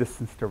provides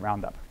resistance to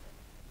Roundup.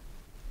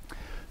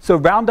 So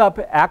Roundup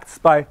acts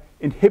by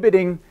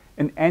inhibiting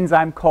an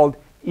enzyme called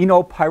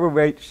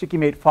enopyruvate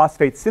shikimate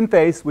phosphate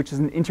synthase, which is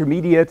an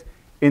intermediate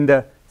in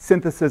the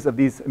synthesis of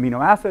these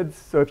amino acids.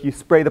 So if you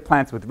spray the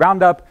plants with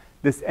Roundup,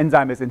 this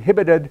enzyme is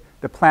inhibited,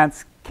 the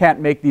plants can't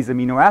make these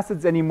amino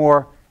acids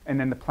anymore, and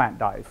then the plant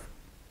dies.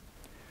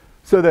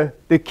 So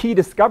the key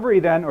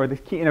discovery then, or the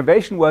key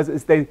innovation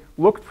is they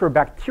looked for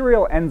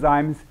bacterial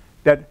enzymes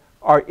that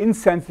are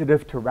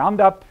insensitive to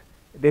Roundup.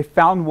 They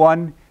found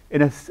one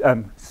in a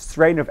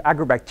strain of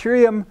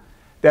Agrobacterium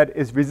that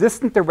is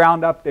resistant to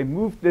Roundup. They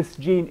moved this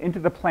gene into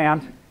the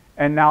plant,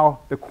 and now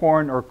the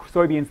corn or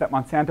soybeans that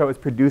Monsanto is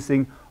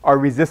producing are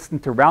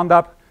resistant to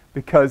Roundup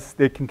because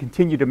they can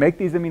continue to make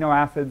these amino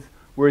acids,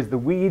 whereas the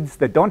weeds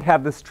that don't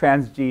have this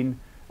transgene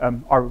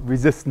are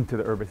resistant to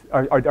the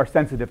herbicide, are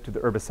sensitive to the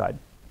herbicide.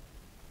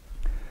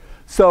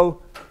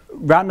 So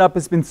Roundup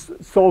has been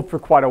sold for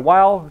quite a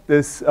while.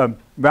 This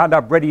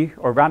Roundup ready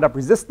or Roundup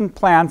resistant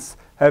plants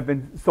have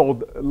been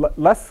sold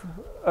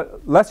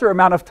lesser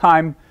amount of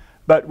time,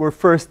 but were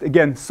first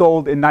again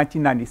sold in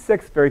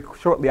 1996, very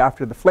shortly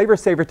after the flavor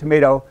saver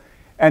tomato,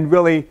 and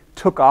really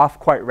took off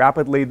quite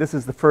rapidly. This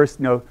is the first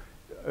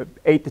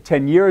 8 to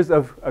 10 years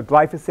of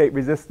glyphosate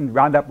resistant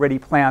Roundup ready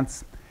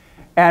plants.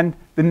 And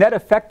the net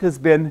effect has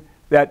been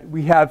that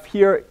we have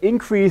here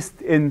increased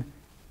in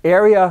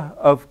area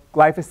of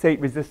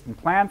glyphosate-resistant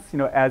plants.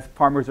 As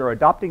farmers are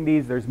adopting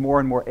these, there's more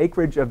and more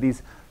acreage of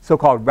these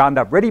so-called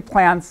Roundup-ready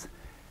plants.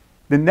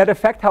 The net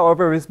effect,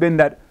 however, has been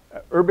that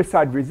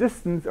herbicide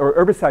resistance or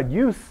herbicide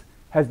use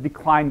has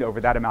declined over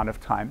that amount of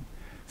time,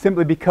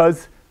 simply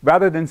because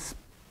rather than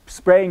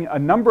spraying a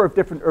number of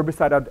different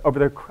herbicides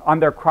on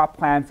their crop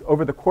plants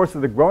over the course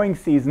of the growing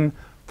season,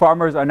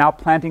 farmers are now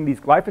planting these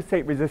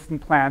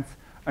glyphosate-resistant plants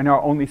and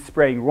are only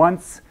spraying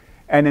once.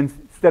 And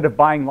instead of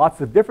buying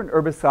lots of different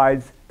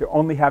herbicides, they're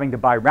only having to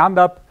buy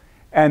Roundup,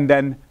 and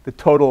then the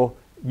total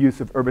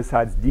use of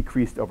herbicides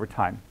decreased over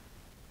time.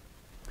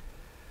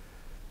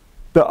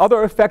 The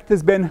other effect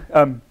has been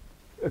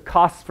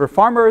costs for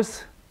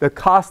farmers. The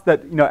cost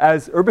that,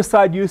 as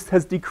herbicide use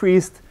has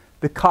decreased,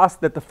 the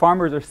cost that the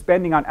farmers are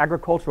spending on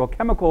agricultural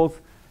chemicals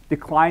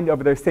declined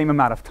over the same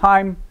amount of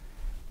time,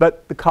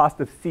 but the cost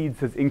of seeds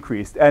has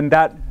increased. And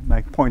that,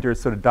 my pointer is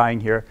sort of dying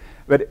here,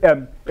 but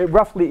it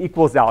roughly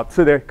equals out.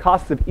 So their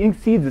cost of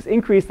seeds is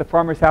increased. The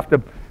farmers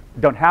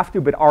don't have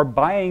to, but are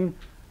buying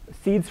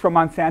seeds from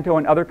Monsanto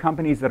and other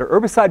companies that are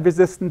herbicide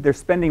resistant. They're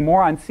spending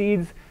more on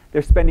seeds.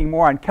 They're spending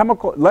more on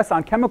less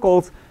on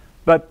chemicals,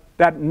 but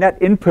that net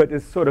input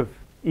is sort of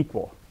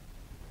equal.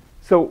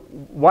 So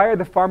why are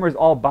the farmers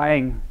all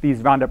buying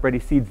these Roundup ready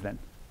seeds then?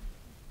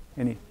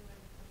 Any?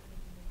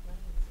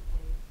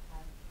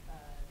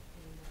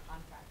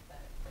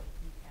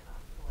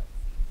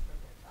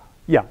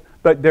 Yeah,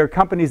 but there are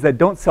companies that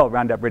don't sell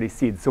Roundup Ready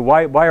seeds. So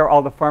why are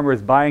all the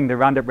farmers buying the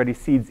Roundup Ready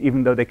seeds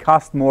even though they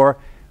cost more?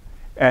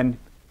 And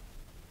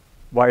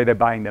why are they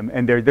buying them?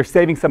 And they're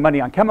saving some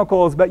money on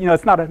chemicals, but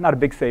it's not a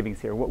big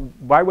savings here.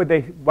 Why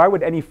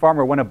would any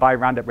farmer want to buy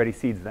Roundup Ready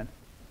seeds then?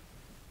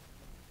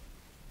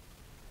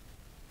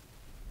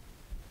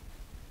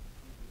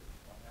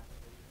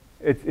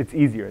 It's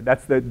easier.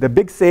 That's the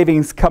big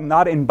savings come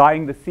not in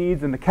buying the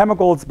seeds and the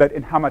chemicals, but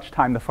in how much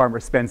time the farmer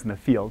spends in the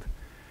field.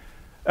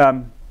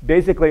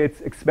 Basically,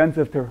 it's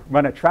expensive to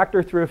run a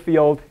tractor through a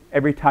field.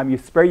 Every time you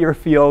spray your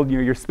field,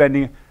 you're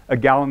spending a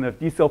gallon of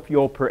diesel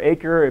fuel per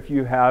acre. If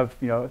you have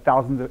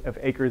thousands of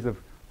acres of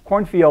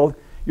cornfield,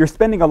 you're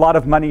spending a lot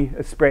of money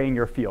spraying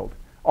your field.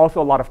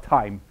 Also a lot of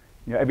time.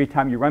 Every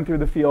time you run through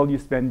the field, you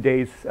spend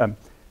days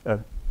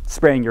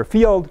spraying your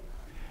field.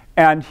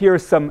 And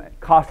here's some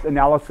cost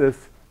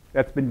analysis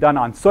that's been done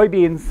on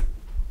soybeans.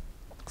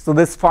 So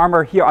this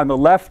farmer here on the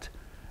left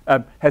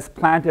has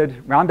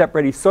planted Roundup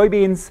Ready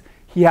soybeans.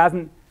 He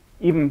hasn't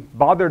even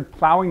bothered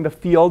plowing the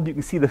field. You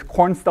can see the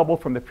corn stubble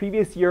from the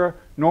previous year.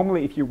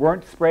 Normally, if you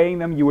weren't spraying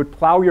them, you would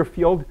plow your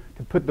field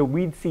to put the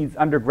weed seeds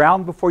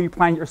underground before you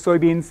plant your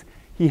soybeans.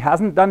 He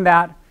hasn't done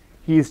that.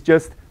 He's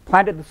just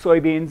planted the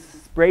soybeans,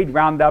 sprayed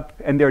Roundup,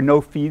 and there are no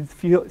weeds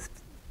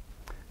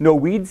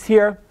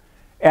here.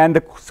 And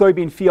the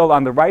soybean field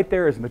on the right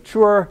there is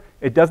mature.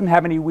 It doesn't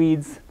have any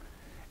weeds.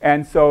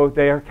 And so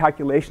their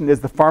calculation is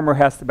the farmer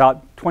has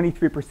about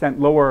 23%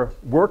 lower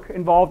work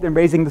involved in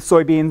raising the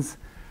soybeans.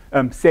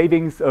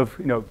 Savings of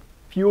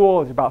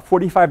fuel is about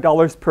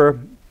 $45 per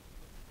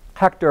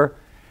hectare.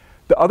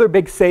 The other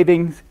big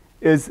savings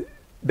is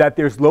that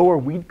there's lower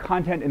weed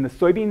content in the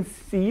soybean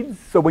seeds.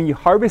 So when you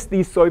harvest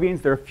these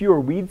soybeans, there are fewer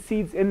weed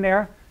seeds in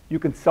there. You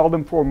can sell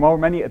them for more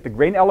money at the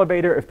grain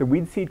elevator if the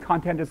weed seed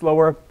content is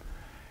lower.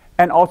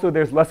 And also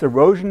there's less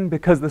erosion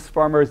because this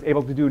farmer is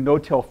able to do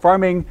no-till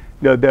farming.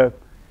 The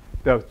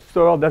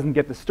soil doesn't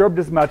get disturbed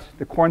as much.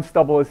 The corn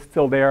stubble is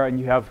still there and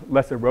you have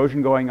less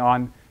erosion going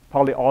on.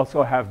 Probably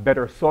also have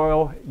better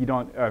soil. You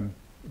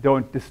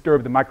don't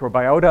disturb the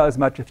microbiota as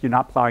much if you're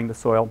not plowing the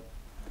soil.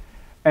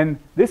 And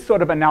this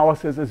sort of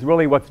analysis is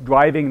really what's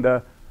driving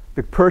the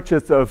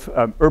purchase of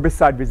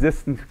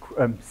herbicide-resistant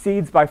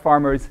seeds by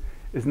farmers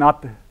is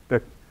not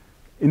the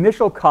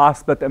initial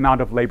cost, but the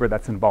amount of labor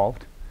that's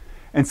involved.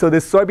 And so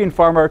this soybean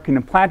farmer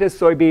can plant his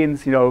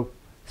soybeans,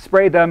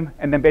 spray them,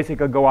 and then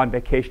basically go on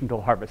vacation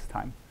till harvest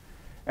time.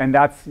 And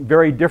that's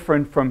very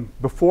different from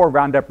before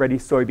Roundup Ready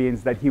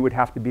soybeans that he would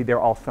have to be there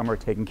all summer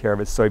taking care of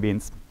his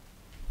soybeans.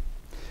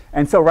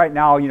 And so right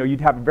now,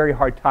 you'd have a very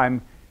hard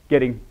time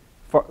getting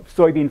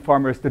soybean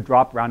farmers to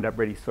drop Roundup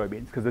Ready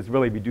soybeans because it's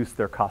really reduced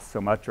their costs so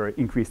much or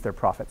increased their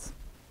profits.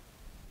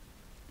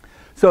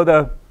 So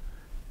the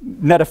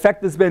net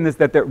effect has been is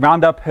that the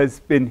Roundup has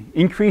been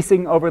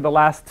increasing over the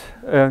last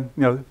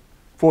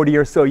 40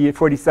 or so,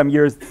 40-some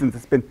years since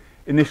it's been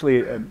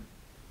initially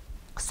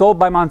sold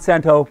by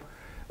Monsanto.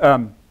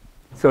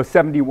 So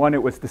 71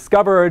 it was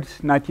discovered,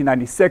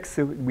 1996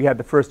 we had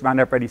the first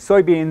Roundup Ready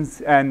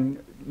soybeans,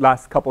 and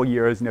last couple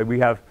years we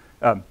have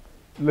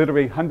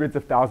literally hundreds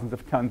of thousands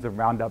of tons of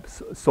Roundup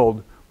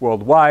sold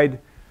worldwide.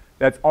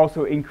 That's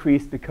also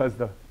increased because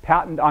the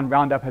patent on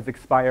Roundup has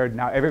expired.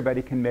 Now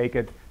everybody can make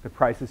it. The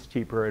price is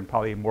cheaper and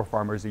probably more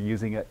farmers are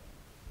using it.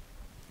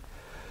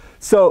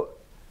 So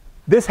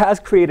this has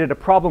created a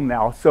problem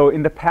now. So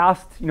in the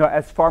past,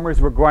 as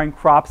farmers were growing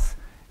crops,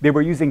 they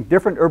were using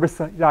different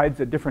herbicides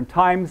at different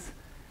times,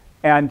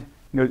 and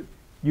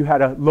you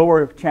had a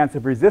lower chance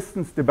of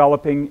resistance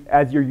developing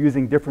as you're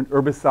using different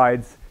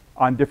herbicides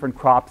on different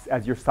crops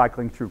as you're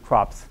cycling through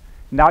crops.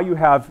 Now you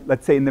have,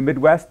 let's say in the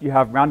Midwest, you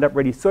have Roundup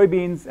Ready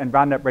soybeans and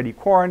Roundup Ready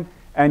corn,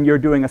 and you're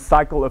doing a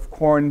cycle of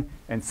corn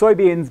and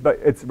soybeans, but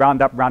it's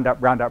Roundup, Roundup,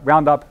 Roundup,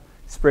 Roundup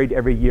sprayed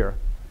every year.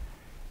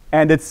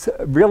 And it's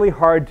really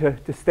hard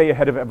to stay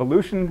ahead of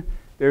evolution.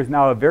 There's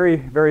now a very,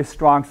 very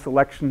strong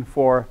selection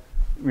for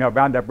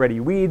Roundup Ready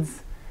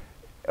weeds,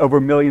 over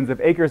millions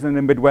of acres in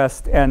the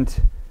Midwest,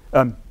 and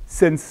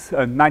since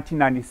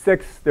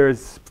 1996,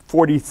 there's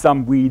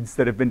 40-some weeds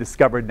that have been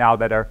discovered now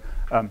that are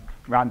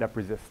Roundup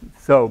resistant.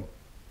 So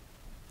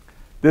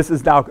this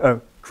is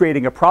now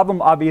creating a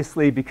problem,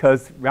 obviously,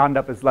 because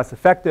Roundup is less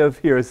effective.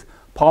 Here's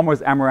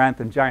Palmer's amaranth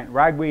and giant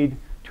ragweed,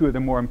 two of the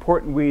more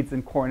important weeds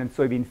in corn and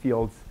soybean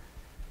fields.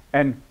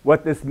 And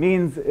what this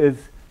means is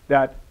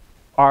that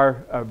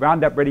our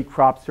Roundup Ready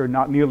crops are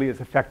not nearly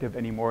as effective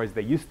anymore as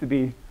they used to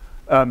be.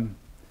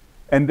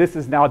 And this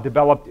is now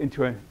developed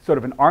into a sort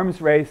of an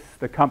arms race.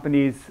 The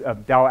companies,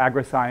 Dow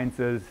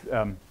AgroSciences,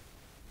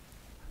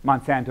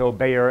 Monsanto,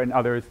 Bayer, and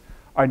others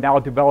are now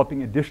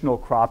developing additional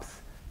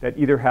crops that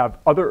either have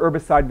other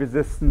herbicide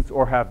resistance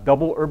or have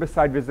double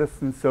herbicide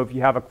resistance. So if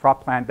you have a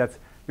crop plant that's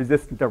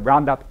resistant to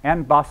Roundup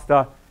and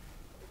Basta,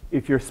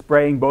 if you're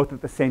spraying both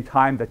at the same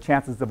time, the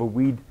chances of a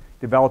weed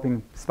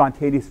developing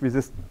spontaneous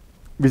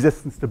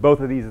resistance to both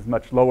of these is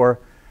much lower.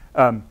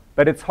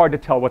 But it's hard to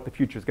tell what the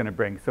future is going to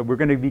bring. So we're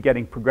going to be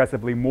getting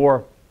progressively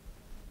more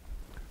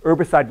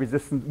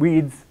herbicide-resistant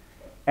weeds,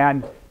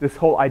 and this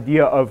whole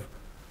idea of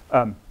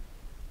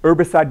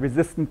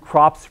herbicide-resistant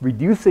crops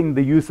reducing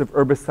the use of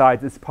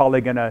herbicides is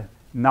probably going to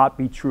not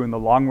be true in the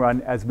long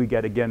run as we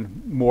get,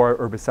 again, more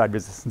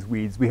herbicide-resistant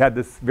weeds. We had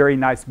this very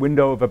nice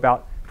window of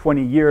about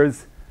 20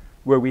 years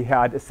where we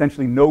had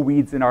essentially no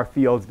weeds in our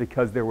fields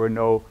because there were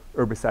no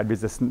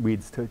herbicide-resistant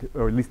weeds,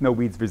 or at least no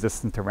weeds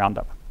resistant to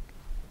Roundup.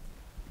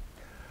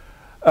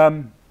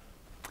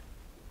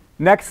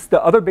 Next,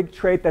 the other big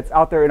trait that's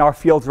out there in our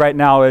fields right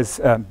now is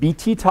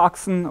Bt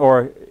toxin,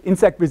 or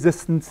insect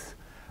resistance.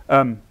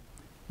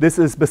 This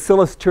is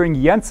Bacillus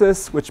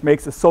thuringiensis, which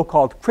makes a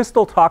so-called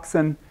crystal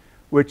toxin,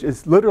 which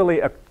is literally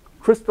a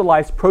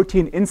crystallized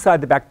protein inside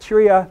the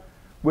bacteria,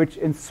 which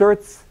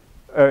inserts,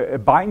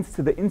 binds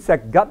to the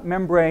insect gut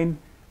membrane,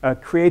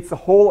 creates a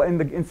hole in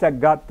the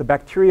insect gut. The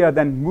bacteria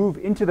then move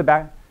into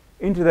the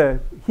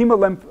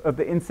hemolymph of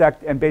the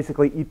insect and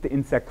basically eat the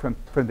insect from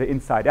the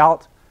inside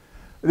out.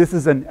 This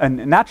is a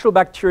natural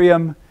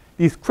bacterium.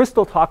 These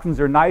crystal toxins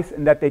are nice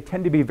in that they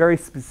tend to be very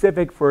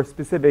specific for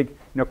specific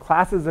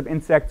classes of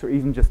insects or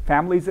even just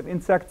families of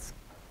insects.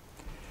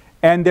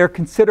 And they're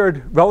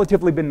considered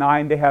relatively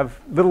benign. They have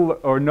little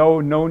or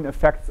no known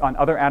effects on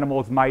other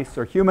animals, mice,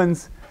 or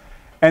humans.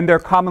 And they're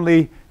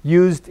commonly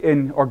used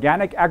in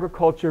organic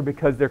agriculture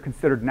because they're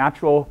considered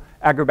natural.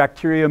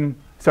 Agrobacterium,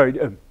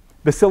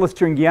 Bacillus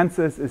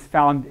thuringiensis is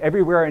found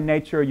everywhere in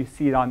nature. You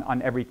see it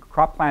on every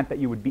crop plant that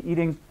you would be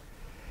eating.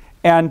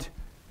 And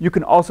you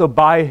can also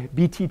buy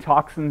Bt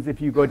toxins if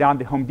you go down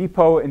to Home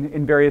Depot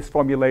in various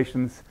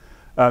formulations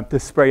to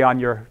spray on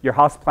your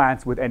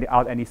houseplants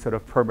without any sort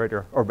of permit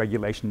or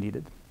regulation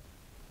needed.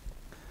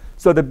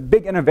 So the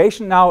big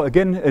innovation now,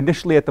 again,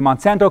 initially at the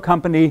Monsanto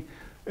company,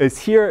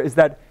 is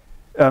that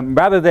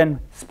rather than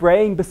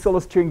spraying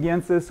Bacillus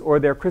thuringiensis or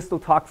their crystal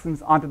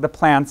toxins onto the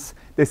plants,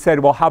 they said,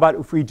 well, how about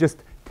if we just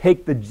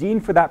take the gene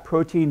for that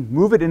protein,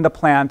 move it in the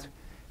plant,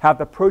 have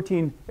the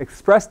protein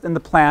expressed in the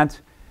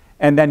plant,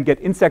 and then get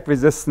insect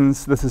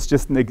resistance. This is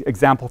just an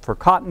example for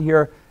cotton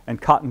here,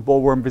 and cotton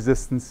bollworm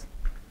resistance.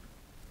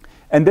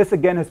 And this,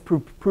 again, has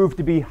proved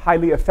to be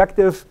highly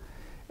effective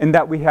in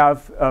that we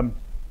have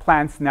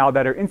plants now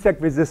that are insect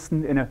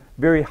resistant in a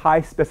very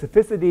high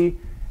specificity.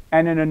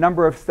 And in a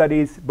number of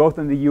studies, both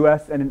in the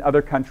US and in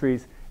other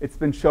countries, it's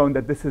been shown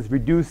that this has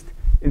reduced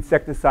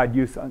insecticide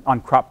use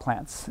on crop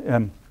plants,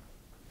 at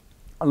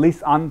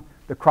least on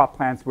the crop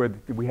plants where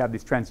we have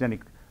these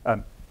transgenic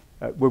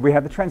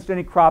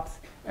crops,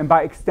 and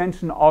by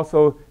extension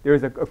also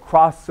there's a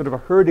cross sort of a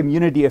herd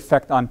immunity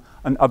effect on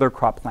other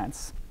crop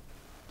plants.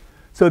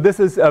 So this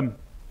is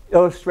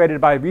illustrated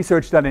by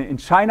research done in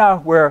China,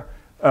 where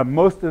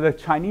most of the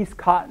Chinese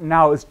cotton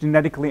now is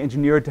genetically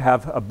engineered to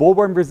have a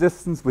bollworm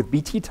resistance with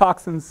Bt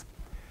toxins.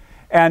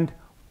 And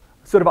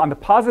sort of on the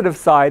positive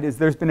side is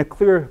there's been a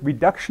clear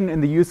reduction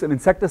in the use of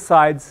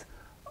insecticides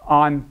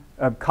on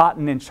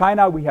cotton in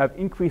China. We have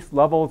increased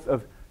levels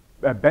of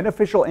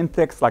beneficial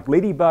insects like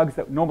ladybugs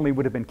that normally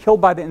would have been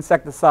killed by the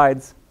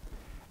insecticides.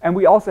 And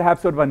we also have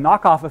sort of a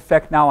knockoff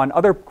effect now on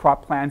other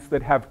crop plants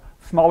that have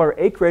smaller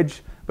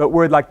acreage, but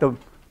where like the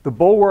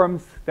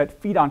bollworms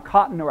that feed on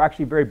cotton are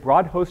actually very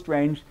broad host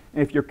range.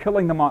 And if you're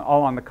killing them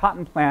all on the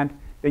cotton plant,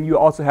 then you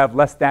also have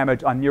less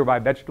damage on nearby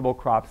vegetable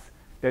crops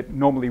that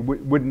normally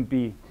wouldn't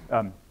be,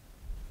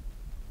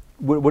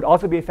 would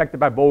also be affected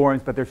by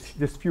bollworms, but there's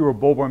just fewer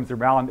bollworms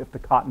around if the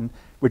cotton,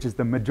 which is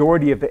the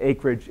majority of the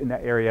acreage in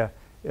that area,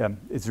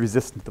 is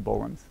resistant to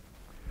bollworms.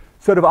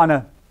 Sort of on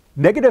a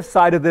negative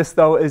side of this,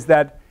 though, is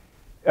that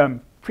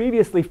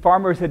previously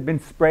farmers had been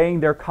spraying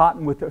their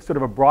cotton with sort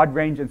of a broad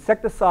range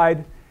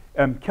insecticide,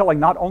 killing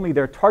not only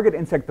their target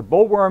insect, the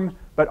bollworm,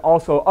 but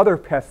also other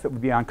pests that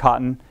would be on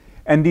cotton.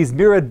 And these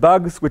mirrored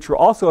bugs, which were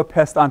also a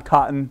pest on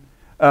cotton,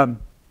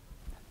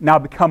 now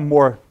become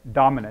more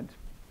dominant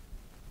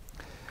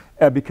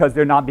because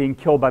they're not being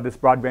killed by this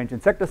broad range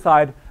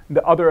insecticide.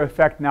 The other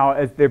effect now,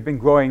 as they've been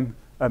growing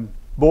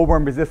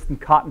bollworm resistant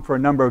cotton for a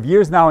number of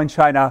years now in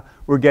China,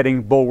 we're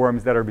getting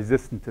bollworms that are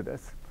resistant to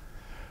this.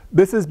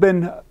 This has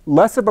been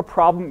less of a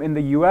problem in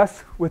the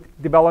US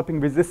with developing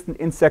resistant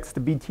insects to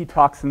Bt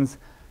toxins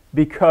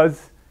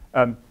because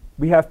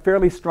we have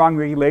fairly strong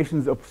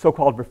regulations of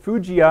so-called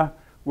refugia,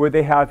 where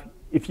they have,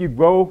 if you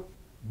grow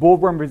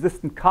bollworm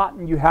resistant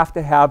cotton, you have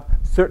to have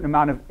a certain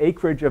amount of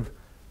acreage of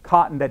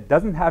cotton that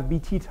doesn't have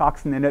Bt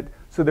toxin in it.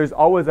 So there's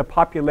always a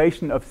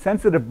population of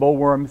sensitive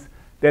bollworms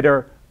that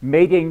are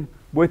mating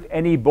with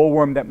any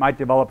bollworm that might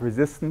develop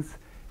resistance.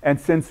 And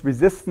since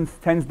resistance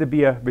tends to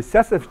be a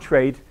recessive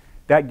trait,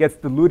 that gets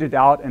diluted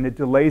out and it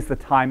delays the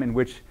time in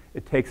which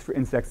it takes for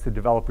insects to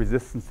develop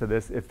resistance to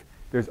this if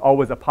there's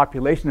always a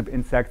population of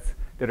insects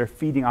that are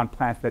feeding on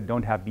plants that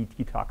don't have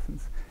Bt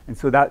toxins. And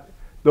so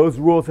those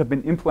rules have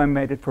been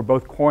implemented for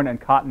both corn and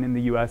cotton in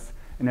the US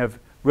and have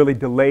really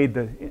delayed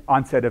the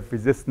onset of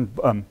resistant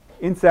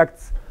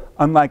insects,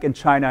 unlike in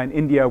China and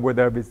India where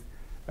the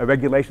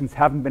regulations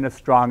haven't been as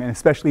strong, and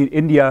especially in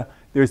India,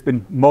 there's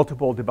been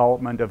multiple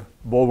development of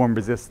bollworm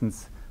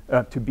resistance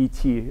to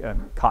Bt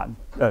cotton.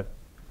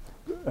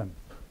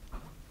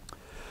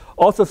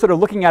 Also, sort of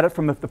looking at it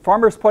from the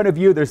farmer's point of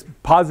view, there's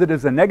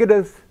positives and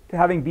negatives to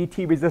having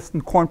Bt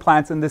resistant corn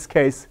plants in this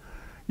case.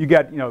 You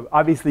get,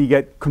 obviously you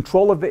get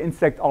control of the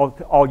insect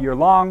all year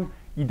long.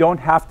 You don't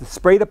have to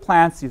spray the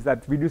plants, because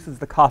that reduces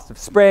the cost of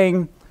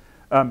spraying.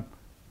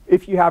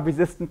 If you have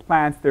resistant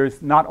plants,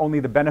 there's not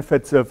only the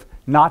benefits of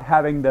not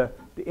having the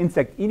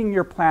insect eating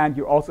your plant,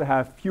 you also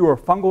have fewer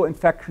fungal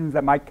infections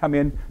that might come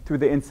in through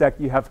the insect.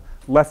 You have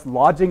less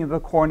lodging in the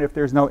corn if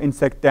there's no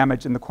insect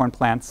damage in the corn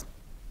plants.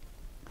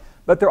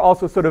 But there are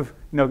also sort of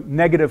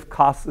negative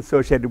costs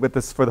associated with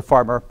this for the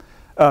farmer.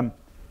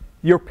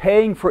 You're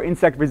paying for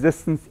insect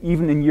resistance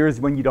even in years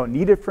when you don't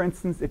need it. For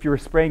instance, if you were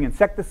spraying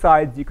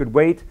insecticides, you could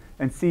wait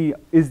and see,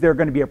 is there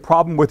going to be a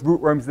problem with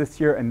rootworms this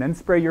year, and then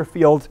spray your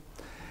field.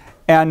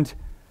 And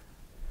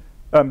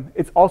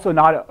it's also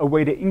not a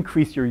way to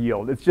increase your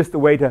yield. It's just a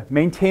way to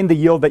maintain the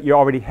yield that you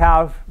already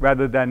have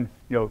rather than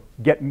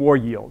get more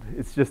yield.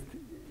 It's just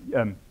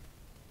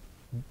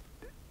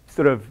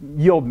sort of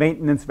yield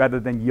maintenance rather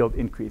than yield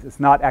increase. It's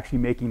not actually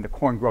making the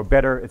corn grow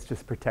better. It's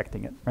just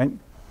protecting it,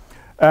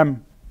 right?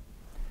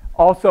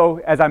 Also,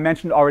 as I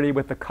mentioned already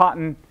with the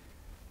cotton,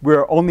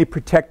 we're only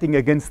protecting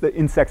against the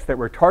insects that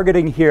we're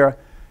targeting here.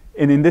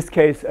 And in this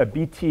case, a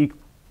BT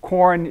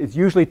corn is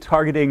usually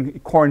targeting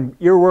corn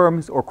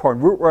earworms or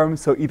corn rootworms,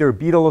 so either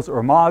beetles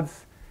or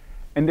moths.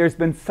 And there's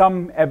been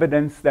some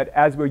evidence that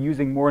as we're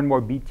using more and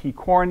more BT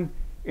corn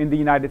in the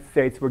United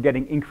States, we're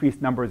getting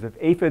increased numbers of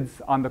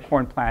aphids on the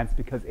corn plants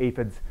because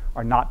aphids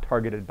are not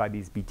targeted by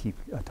these BT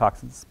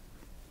toxins.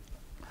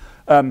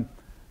 The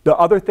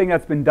other thing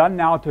that's been done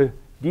now to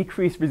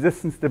decrease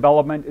resistance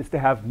development is to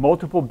have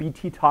multiple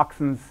BT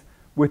toxins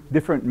with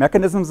different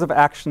mechanisms of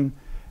action.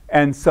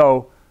 And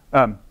so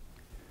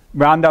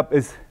Roundup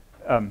is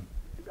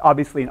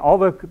obviously in all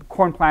the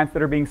corn plants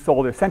that are being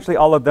sold, essentially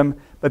all of them,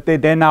 but they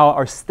then now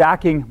are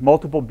stacking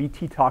multiple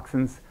BT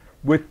toxins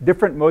with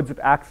different modes of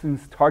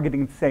actions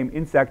targeting the same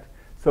insect.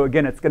 So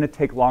again, it's going to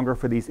take longer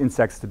for these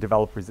insects to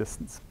develop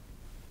resistance.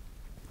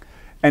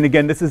 And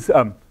again, this is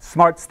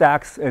Smart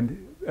Stacks,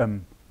 and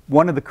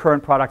one of the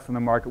current products on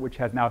the market, which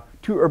has now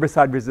 2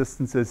 herbicide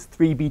resistances,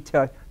 3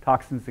 BT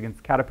toxins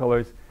against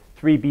caterpillars,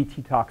 3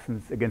 BT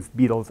toxins against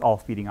beetles, all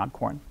feeding on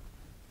corn.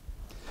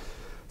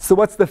 So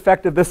what's the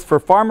effect of this for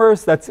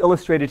farmers? That's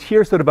illustrated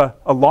here, sort of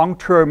a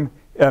long-term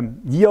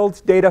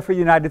yield data for the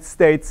United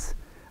States.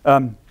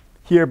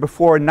 Here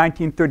before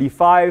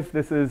 1935,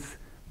 this is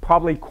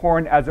probably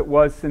corn as it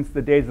was since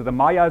the days of the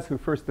Mayas, who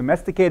first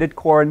domesticated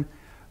corn,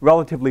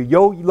 relatively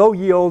low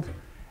yield.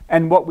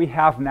 And what we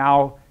have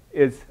now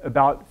is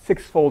about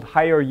 6-fold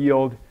higher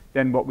yield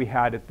than what we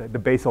had at the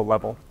basal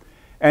level.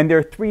 And there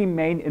are 3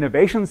 main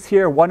innovations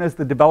here. One is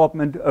the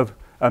development of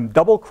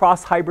double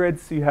cross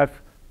hybrids. So you have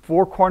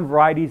 4 corn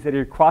varieties that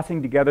are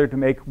crossing together to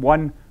make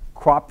one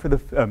crop for the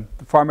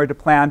farmer to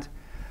plant.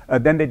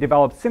 Then they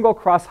developed single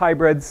cross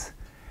hybrids.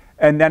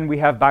 And then we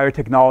have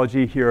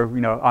biotechnology here,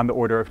 on the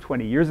order of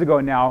 20 years ago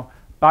now.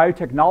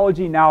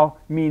 Biotechnology now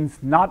means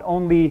not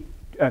only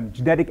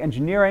genetic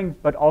engineering,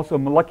 but also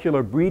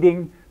molecular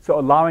breeding. So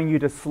allowing you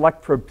to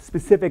select for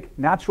specific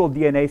natural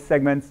DNA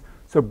segments.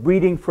 So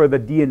breeding for the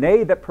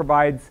DNA that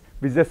provides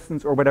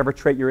resistance or whatever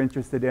trait you're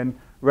interested in,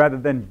 rather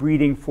than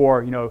breeding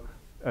for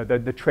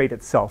the trait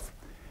itself.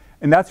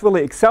 And that's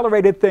really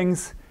accelerated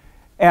things.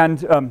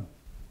 And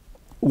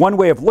one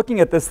way of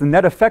looking at this, the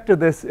net effect of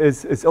this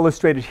is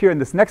illustrated here in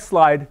this next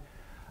slide.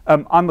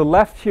 On the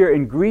left here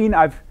in green,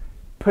 I've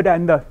put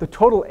in the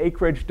total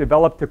acreage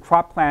developed to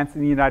crop plants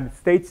in the United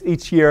States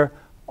each year,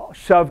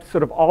 shoved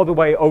sort of all the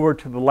way over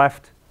to the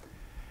left.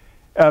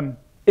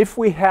 If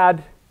we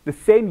had the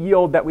same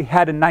yield that we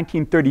had in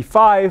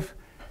 1935,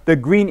 the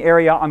green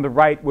area on the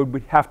right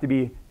would have to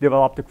be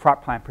developed to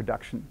crop plant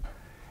production.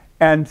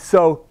 And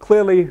so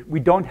clearly, we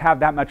don't have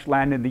that much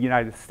land in the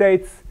United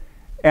States.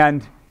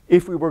 And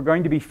if we were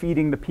going to be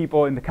feeding the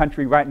people in the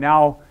country right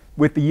now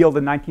with the yield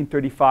in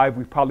 1935,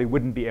 we probably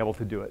wouldn't be able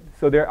to do it.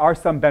 So there are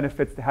some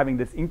benefits to having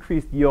this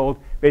increased yield,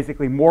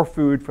 basically more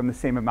food from the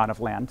same amount of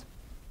land.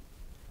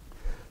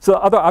 So the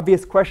other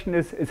obvious question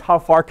is how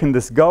far can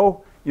this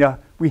go?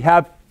 We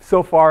have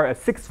so far a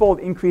 6-fold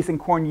increase in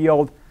corn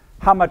yield.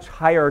 How much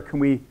higher can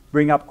we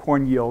bring up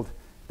corn yield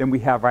than we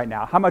have right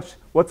now?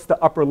 What's the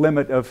upper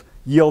limit of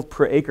yield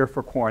per acre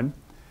for corn?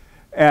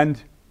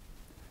 And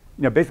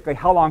basically,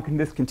 how long can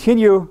this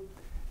continue?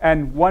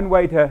 And one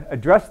way to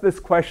address this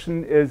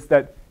question is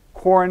that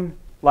corn,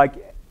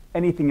 like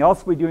anything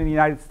else we do in the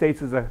United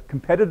States, is a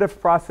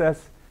competitive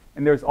process.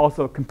 And there's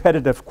also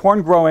competitive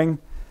corn growing.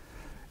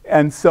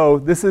 And so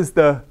this is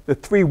the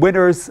 3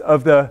 winners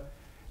of the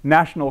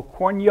National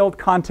Corn Yield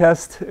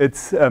Contest.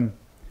 It's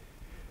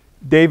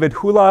David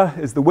Hula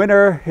is the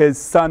winner. His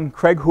son,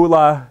 Craig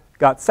Hula,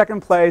 got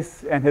 2nd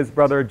place. And his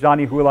brother,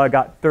 Johnny Hula,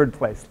 got 3rd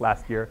place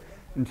last year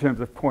in terms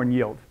of corn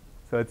yield.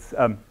 So it's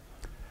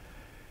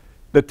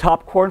the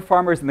top corn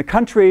farmers in the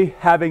country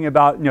having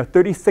about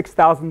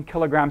 36,000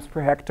 kilograms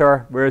per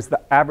hectare, whereas the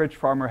average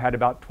farmer had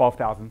about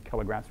 12,000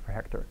 kilograms per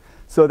hectare.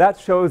 So that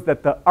shows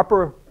that the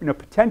upper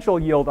potential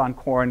yield on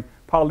corn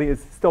probably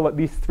is still at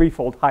least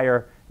 3-fold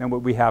higher than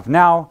what we have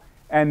now.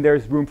 And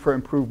there's room for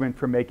improvement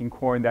for making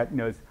corn that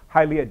is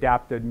highly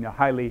adapted,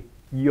 highly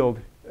yield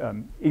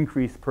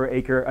increase per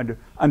acre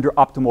under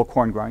optimal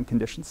corn growing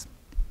conditions.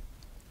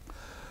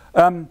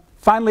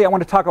 Finally, I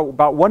want to talk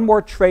about one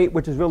more trait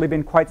which has really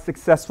been quite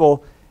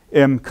successful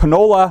in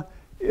canola.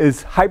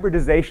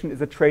 Hybridization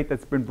is a trait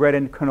that's been bred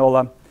in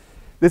canola.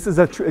 This is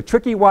a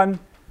tricky one.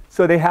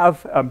 So they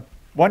have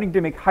wanting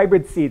to make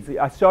hybrid seeds.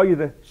 I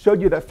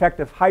showed you the effect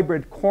of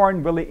hybrid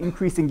corn really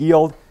increasing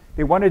yield.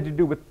 They wanted to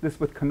do this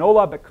with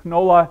canola, but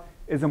canola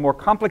is a more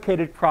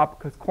complicated crop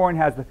because corn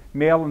has the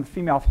male and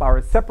female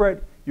flowers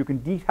separate. You can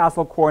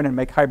detassel corn and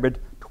make hybrid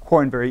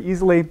corn very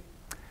easily.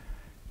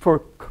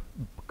 For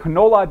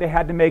canola, they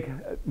had to make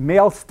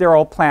male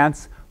sterile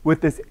plants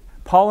with this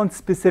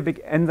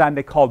pollen-specific enzyme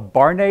they called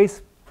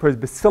Barnase, for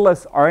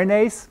Bacillus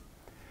RNase.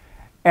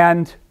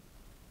 And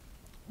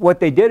what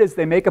they did is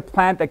they make a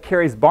plant that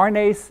carries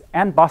Barnase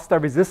and Basta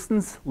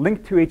resistance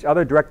linked to each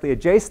other directly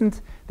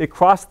adjacent. They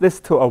cross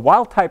this to a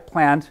wild-type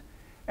plant,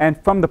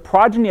 and from the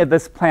progeny of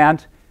this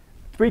plant,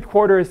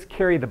 3/4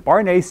 carry the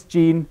Barnase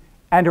gene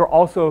and are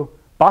also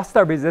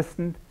Basta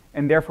resistant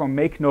and therefore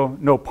make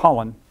no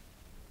pollen.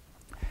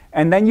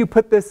 And then you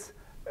put this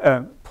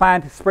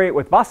plant, spray it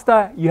with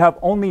Basta, you have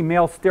only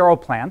male sterile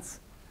plants.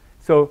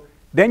 So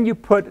then you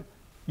put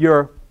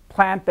your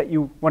plant that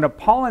you want to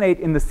pollinate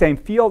in the same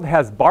field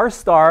has bar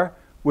star,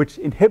 which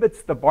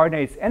inhibits the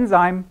Barnase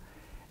enzyme,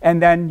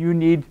 and then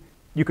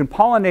you can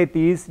pollinate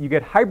these. You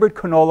get hybrid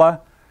canola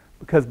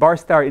because bar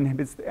star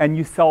inhibits, and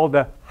you sell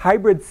the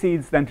hybrid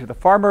seeds then to the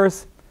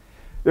farmers.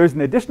 There's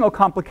an additional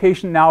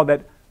complication now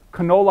that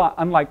canola,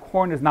 unlike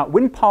corn, is not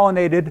wind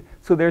pollinated,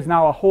 so there's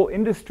now a whole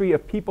industry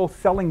of people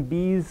selling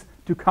bees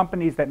to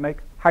companies that make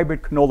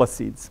hybrid canola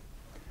seeds.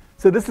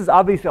 So this is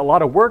obviously a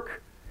lot of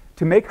work.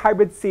 To make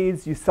hybrid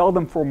seeds, you sell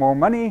them for more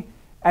money,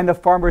 and the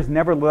farmers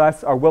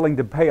nevertheless are willing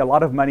to pay a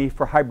lot of money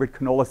for hybrid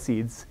canola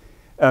seeds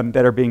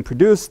that are being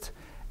produced.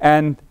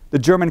 And the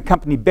German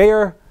company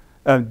Bayer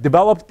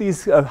developed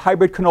these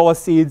hybrid canola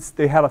seeds.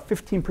 They have a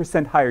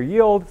 15% higher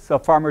yield, so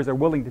farmers are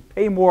willing to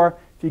pay more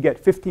if you get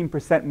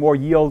 15% more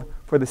yield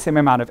for the same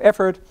amount of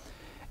effort.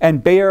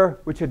 And Bayer,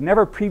 which had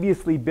never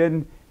previously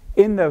been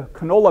in the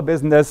canola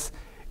business,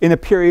 in a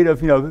period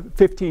of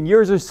 15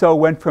 years or so,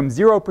 went from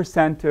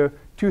 0% to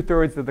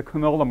 2/3 of the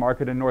canola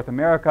market in North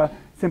America,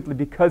 simply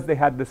because they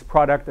had this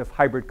product of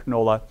hybrid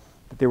canola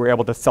that they were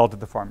able to sell to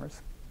the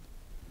farmers.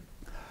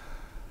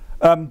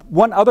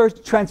 One other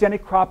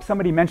transgenic crop,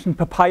 somebody mentioned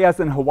papayas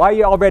in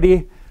Hawaii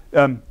already.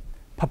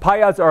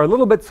 Papayas are a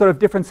little bit sort of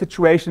different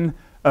situation.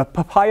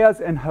 Papayas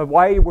in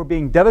Hawaii were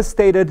being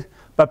devastated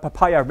by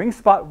papaya ring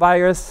spot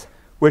virus,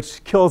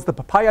 which kills the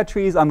papaya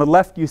trees. On the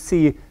left, you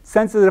see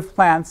sensitive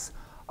plants.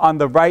 On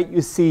the right,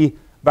 you see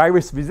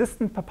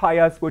virus-resistant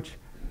papayas, which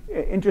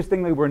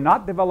interestingly were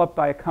not developed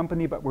by a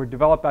company, but were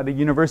developed by the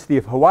University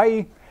of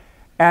Hawaii.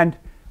 And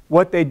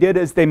what they did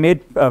is they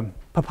made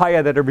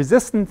papaya that are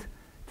resistant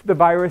to the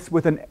virus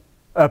with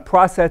a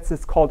process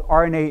that's called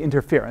RNA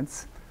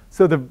interference.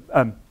 So the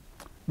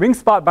ring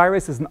spot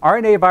virus is an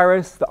RNA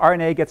virus. The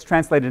RNA gets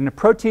translated into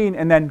protein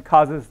and then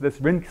causes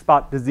this ring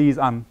spot disease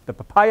on the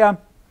papaya.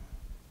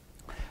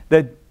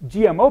 The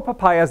GMO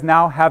papayas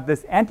now have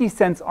this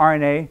antisense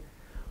RNA,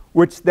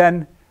 which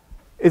then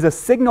is a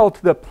signal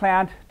to the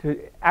plant to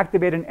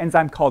activate an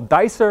enzyme called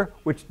dicer,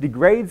 which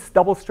degrades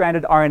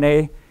double-stranded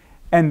RNA,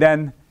 and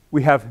then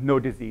we have no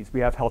disease. We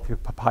have healthy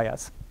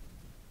papayas.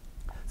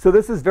 So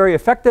this is very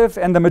effective,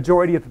 and the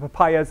majority of the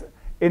papayas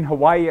in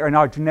Hawaii are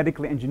now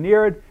genetically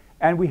engineered,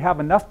 and we have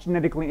enough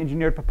genetically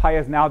engineered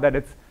papayas now that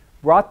it's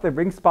brought the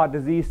ring spot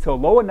disease to a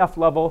low enough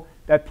level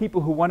that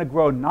people who want to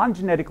grow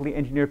non-genetically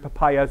engineered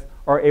papayas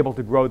are able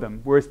to grow them.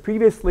 Whereas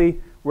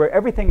previously, where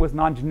everything was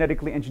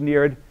non-genetically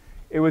engineered,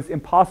 it was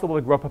impossible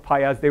to grow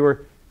papayas. The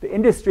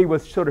industry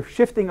was sort of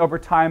shifting over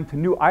time to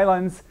new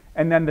islands,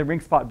 and then the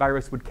ring spot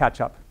virus would catch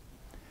up.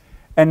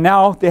 And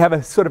now they have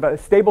a sort of a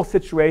stable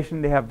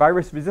situation. They have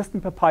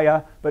virus-resistant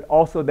papaya, but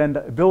also then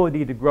the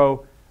ability to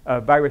grow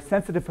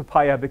virus-sensitive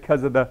papaya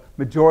because of the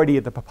majority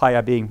of the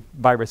papaya being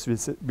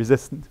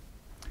virus-resistant.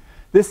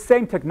 This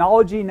same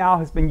technology now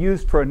has been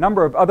used for a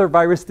number of other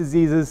virus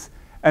diseases,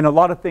 and a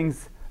lot of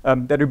things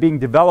that are being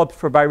developed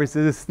for virus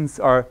resistance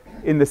are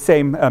in the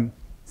same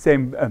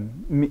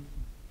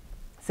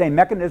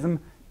mechanism.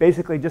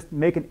 Basically, just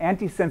make an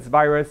antisense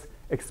virus,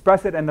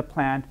 express it in the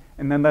plant,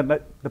 and then let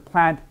the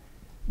plant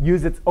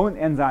use its own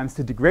enzymes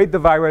to degrade the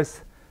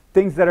virus.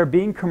 Things that are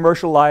being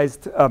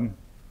commercialized are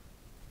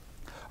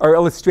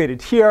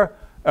illustrated here.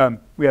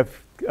 We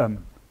have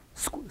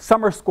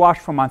summer squash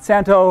from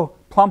Monsanto,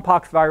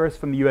 plumpox virus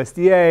from the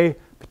USDA,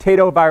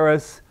 potato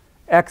virus,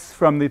 X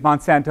from the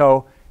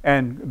Monsanto,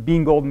 and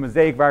bean golden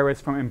mosaic virus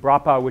from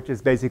Embrapa, which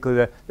is basically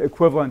the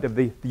equivalent of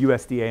the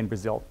USDA in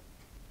Brazil.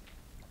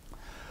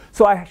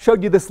 So I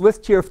showed you this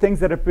list here of things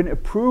that have been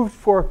approved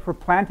for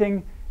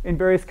planting in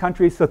various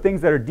countries. So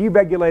things that are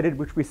deregulated,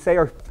 which we say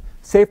are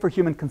safe for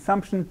human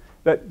consumption,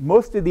 but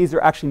most of these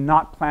are actually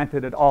not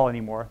planted at all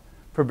anymore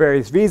for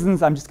various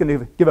reasons. I'm just going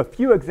to give a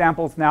few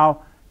examples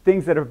now,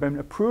 things that have been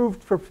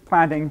approved for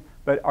planting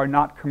but are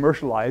not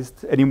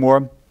commercialized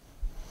anymore.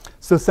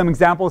 So some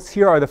examples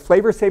here are the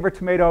flavor saver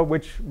tomato,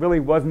 which really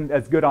wasn't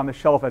as good on the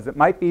shelf as it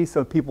might be,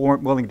 so people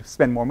weren't willing to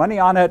spend more money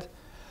on it.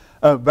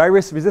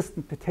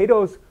 Virus-resistant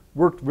potatoes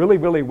worked really,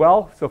 really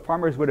well, so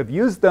farmers would have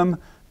used them,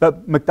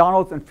 but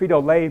McDonald's and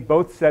Frito-Lay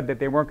both said that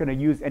they weren't going to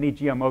use any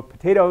GMO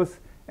potatoes,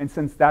 and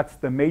since that's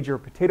the major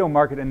potato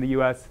market in the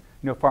US,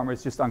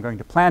 farmers just aren't going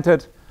to plant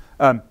it.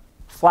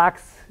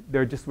 Flax,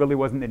 there just really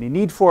wasn't any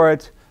need for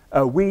it.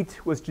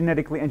 Wheat was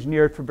genetically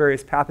engineered for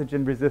various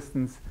pathogen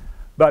resistance,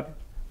 but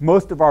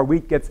most of our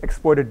wheat gets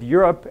exported to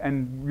Europe,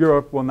 and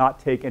Europe will not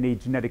take any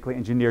genetically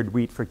engineered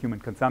wheat for human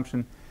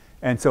consumption.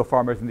 And so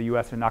farmers in the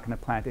US are not going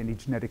to plant any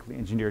genetically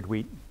engineered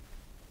wheat.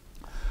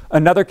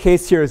 Another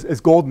case here is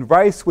golden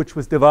rice, which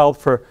was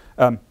developed for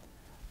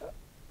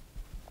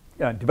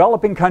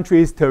developing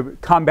countries to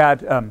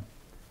combat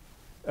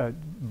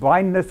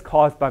blindness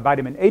caused by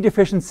vitamin A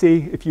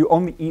deficiency. If you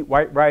only eat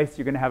white rice,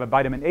 you're going to have a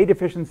vitamin A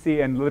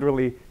deficiency, and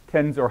literally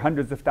tens or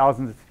hundreds of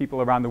thousands of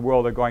people around the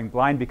world are going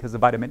blind because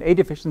of vitamin A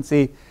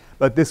deficiency.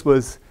 But this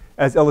was,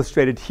 as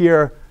illustrated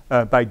here,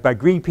 by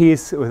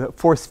Greenpeace, with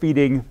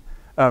force-feeding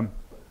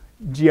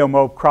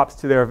GMO crops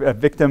to their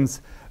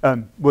victims,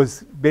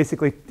 was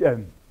basically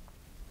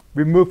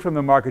removed from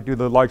the market due to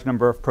the large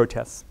number of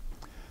protests.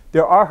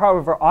 There are,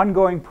 however,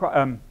 ongoing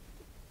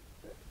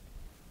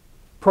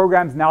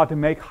programs now to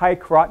make high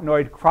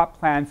carotenoid crop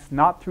plants,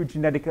 not through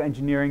genetic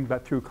engineering,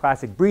 but through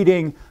classic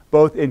breeding,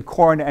 both in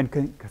corn and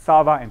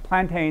cassava and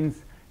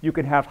plantains. You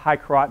can have high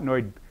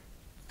carotenoid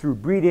through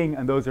breeding,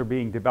 and those are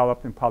being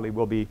developed and probably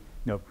will be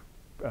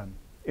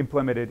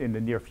implemented in the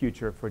near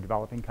future for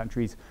developing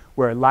countries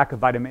where lack of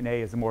vitamin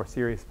A is a more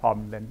serious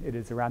problem than it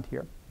is around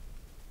here.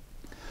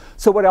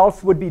 So what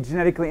else would be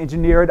genetically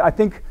engineered? I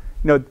think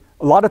a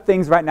lot of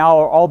things right now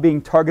are all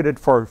being targeted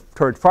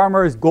toward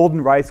farmers.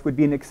 Golden rice would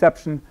be an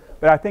exception.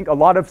 But I think a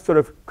lot of sort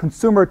of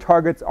consumer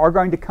targets are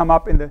going to come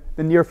up in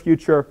the near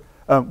future.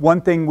 One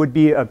thing would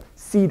be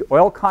seed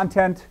oil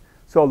content.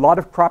 So a lot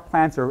of crop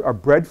plants are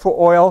bred for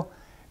oil.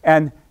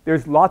 And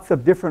there's lots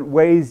of different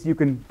ways you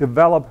can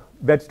develop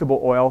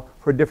vegetable oil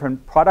for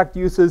different product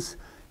uses.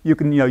 You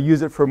can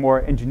use it for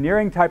more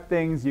engineering type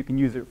things. You can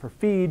use it for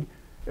feed,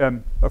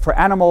 for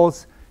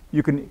animals.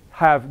 You can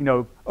have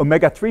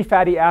omega-3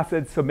 fatty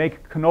acids, so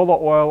make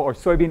canola oil or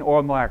soybean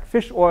oil more like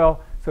fish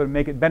oil, so to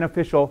make it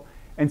beneficial.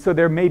 And so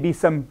there may be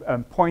some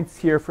points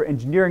here for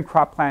engineering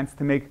crop plants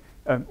to make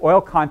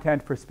oil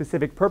content for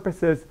specific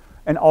purposes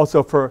and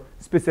also for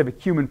specific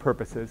human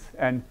purposes.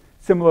 And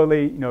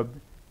similarly,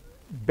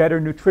 better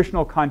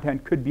nutritional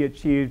content could be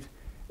achieved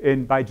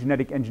by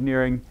genetic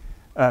engineering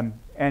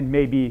and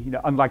maybe,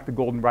 unlike the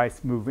golden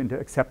rice, move into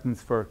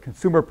acceptance for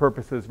consumer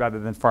purposes rather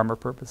than farmer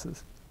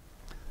purposes.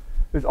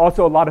 There's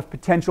also a lot of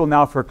potential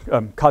now for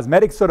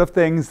cosmetic sort of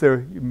things.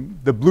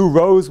 The blue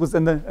rose was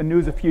in the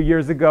news a few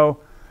years ago.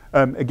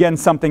 Again,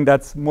 something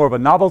that's more of a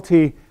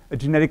novelty, a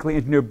genetically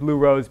engineered blue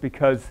rose,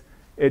 because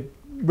it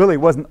really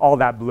wasn't all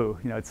that blue.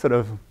 It's sort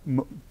of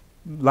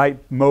light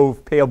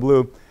mauve, pale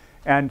blue.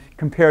 And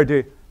compared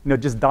to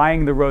just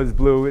dyeing the rose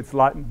blue, it's a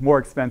lot more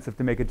expensive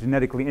to make a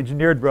genetically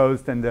engineered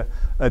rose than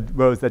a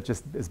rose that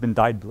just has been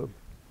dyed blue.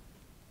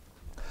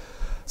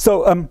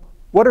 So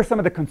what are some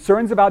of the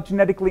concerns about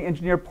genetically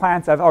engineered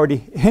plants? I've already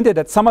hinted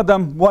at some of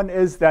them. One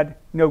is that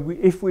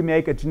if we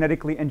make a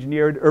genetically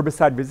engineered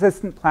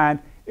herbicide-resistant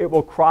plant, it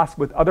will cross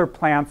with other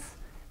plants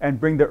and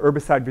bring the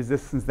herbicide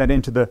resistance then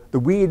into the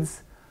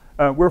weeds.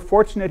 We're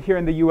fortunate here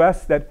in the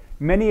US that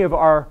many of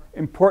our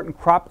important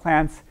crop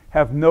plants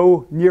have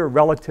no near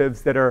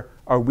relatives that are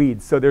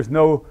weeds. So there's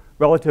no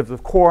relatives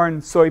of corn,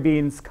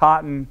 soybeans,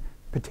 cotton,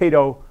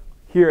 potato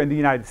here in the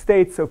United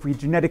States. So if we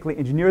genetically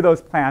engineer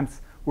those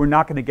plants, we're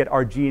not going to get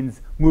our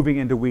genes moving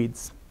into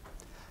weeds.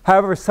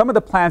 However, some of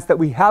the plants that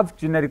we have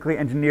genetically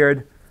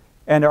engineered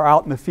and are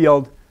out in the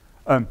field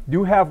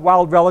do have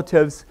wild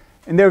relatives.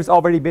 And there's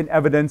already been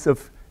evidence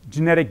of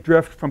genetic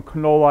drift from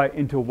canola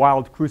into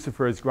wild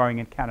crucifers growing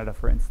in Canada,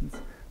 for instance.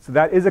 So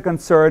that is a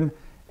concern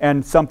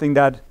and something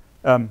that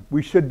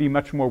we should be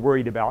much more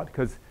worried about,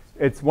 because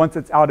once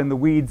it's out in the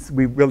weeds,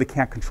 we really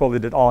can't control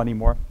it at all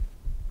anymore.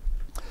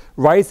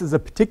 Rice is a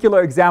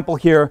particular example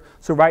here.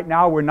 So right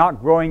now, we're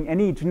not growing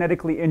any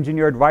genetically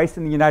engineered rice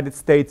in the United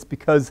States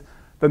because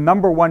the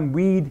 #1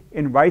 weed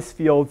in rice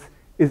fields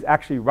is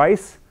actually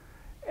rice.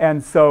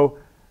 And so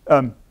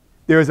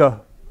there's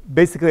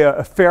basically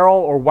a feral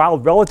or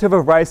wild relative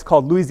of rice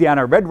called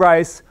Louisiana red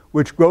rice,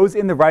 which grows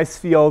in the rice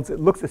fields. It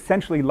looks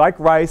essentially like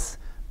rice,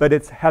 but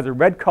it has a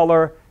red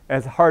color,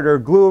 has harder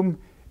gloom.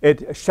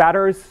 It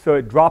shatters, so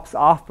it drops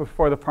off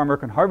before the farmer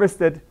can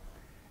harvest it.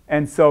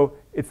 And so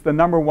it's the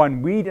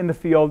 #1 weed in the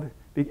field,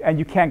 and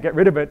you can't get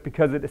rid of it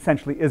because it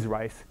essentially is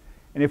rice.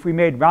 And if we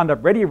made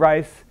Roundup Ready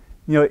rice,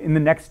 in the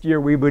next year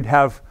we would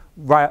have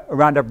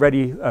Roundup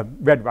Ready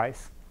red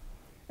rice.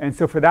 And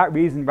so for that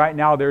reason, right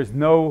now there's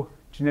no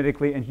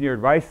genetically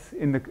engineered rice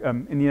in the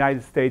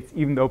United States,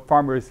 even though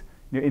farmers,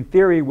 in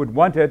theory, would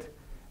want it.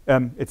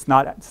 It's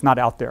not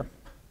out there.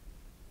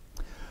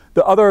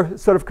 The other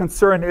sort of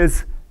concern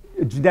is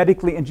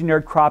genetically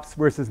engineered crops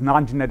versus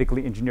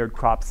non-genetically engineered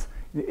crops.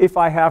 if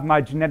I have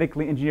my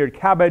genetically engineered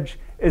cabbage,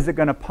 is it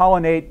going to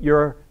pollinate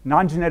your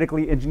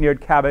non-genetically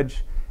engineered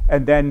cabbage?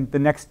 And then the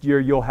next year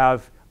you'll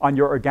have on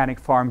your organic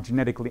farm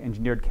genetically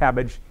engineered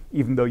cabbage,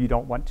 even though you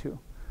don't want to.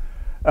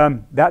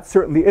 That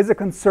certainly is a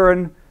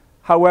concern.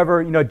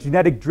 However,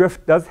 genetic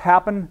drift does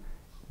happen,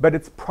 but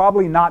it's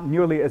probably not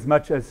nearly as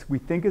much as we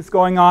think is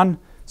going on.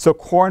 So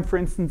corn, for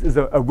instance, is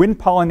a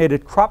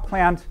wind-pollinated crop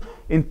plant.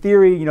 In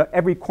theory,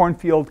 every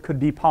cornfield could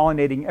be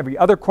pollinating every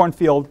other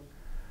cornfield.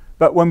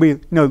 But when we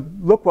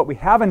look what we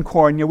have in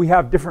corn, we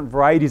have different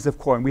varieties of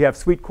corn. We have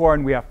sweet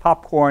corn, we have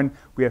popcorn,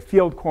 we have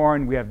field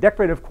corn, we have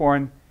decorative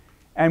corn.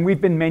 And we've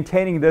been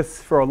maintaining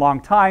this for a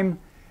long time.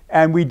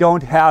 And we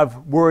don't have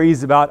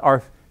worries about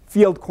our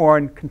field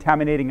corn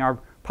contaminating our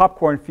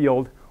popcorn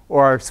field,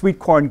 or our sweet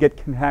corn get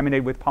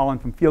contaminated with pollen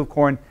from field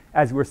corn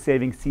as we're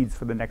saving seeds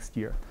for the next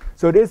year.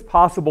 So it is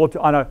possible to,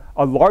 on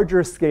a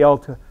larger scale,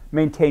 to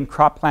maintain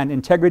crop plant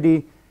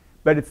integrity,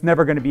 but it's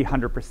never going to be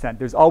 100%.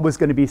 There's always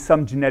going to be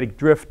some genetic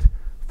drift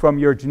from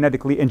your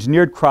genetically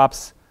engineered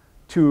crops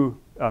to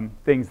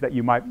things that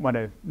you might want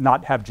to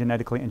not have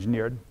genetically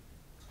engineered.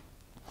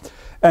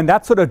 And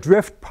that sort of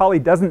drift probably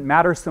doesn't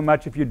matter so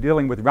much if you're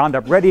dealing with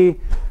Roundup Ready,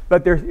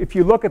 but if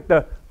you look at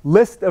the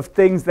list of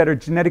things that are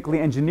genetically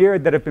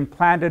engineered that have been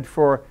planted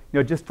for,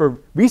 just for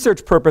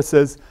research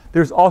purposes,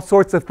 there's all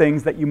sorts of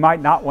things that you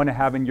might not want to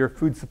have in your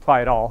food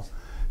supply at all.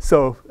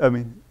 So,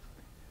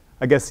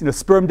 I guess,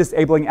 sperm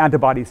disabling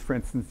antibodies, for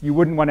instance, you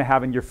wouldn't want to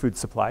have in your food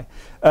supply.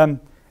 And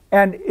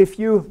if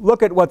you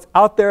look at what's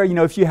out there,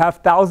 if you have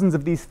thousands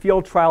of these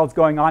field trials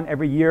going on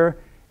every year,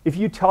 if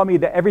you tell me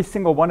that every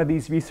single one of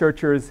these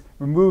researchers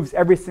removes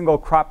every single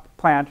crop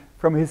plant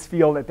from his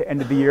field at the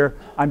end of the year,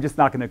 I'm just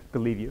not going to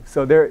believe you.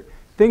 So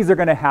things are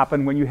going to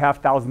happen when you have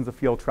thousands of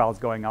field trials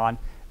going on.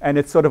 And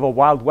it's sort of a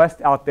wild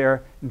west out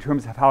there in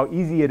terms of how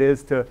easy it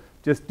is to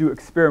just do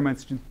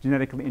experiments,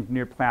 genetically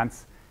engineered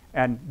plants.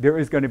 And there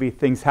is going to be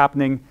things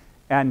happening.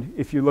 And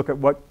if you look at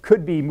what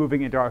could be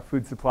moving into our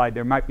food supply,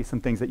 there might be some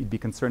things that you'd be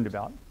concerned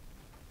about.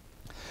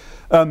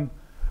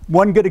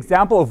 One good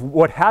example of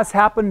what has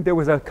happened, there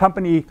was a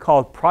company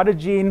called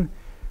Protogene,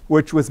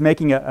 which was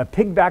making a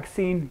pig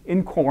vaccine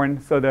in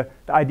corn. So the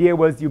idea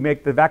was you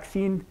make the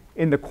vaccine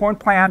in the corn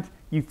plant,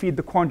 you feed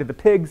the corn to the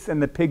pigs,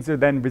 and the pigs are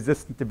then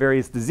resistant to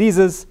various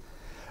diseases.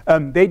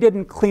 They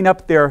didn't clean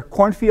up their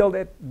cornfield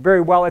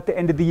very well at the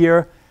end of the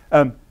year.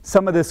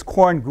 Some of this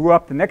corn grew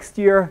up the next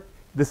year.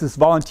 This is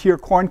volunteer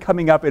corn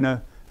coming up in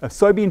a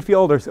soybean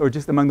field or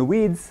just among the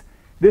weeds.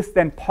 This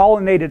then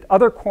pollinated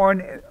other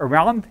corn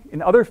around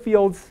in other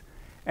fields.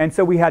 And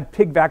so we had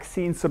pig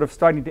vaccines sort of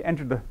starting to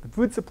enter the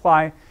food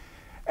supply.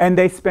 And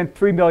they spent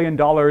 $3 million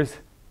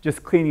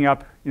just cleaning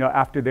up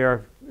after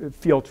their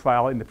field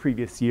trial in the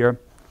previous year.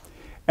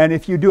 And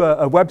if you do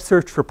a web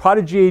search for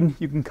Protogene,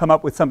 you can come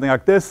up with something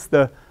like this.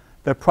 The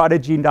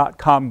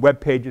protogene.com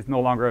webpage is no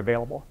longer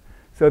available.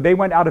 So they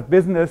went out of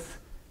business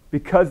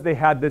because they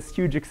had this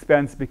huge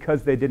expense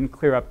because they didn't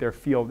clear up their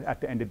field at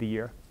the end of the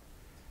year.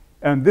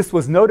 And this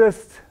was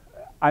noticed.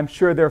 I'm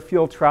sure there are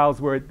field trials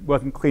where it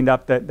wasn't cleaned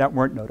up that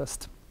weren't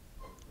noticed.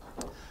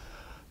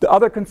 The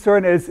other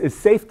concern is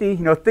safety.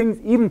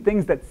 Even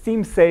things that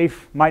seem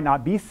safe might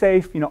not be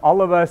safe.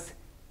 All of us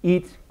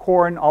eat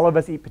corn, all of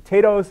us eat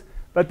potatoes,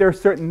 but there are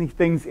certainly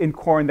things in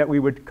corn that we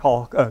would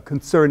call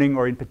concerning,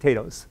 or in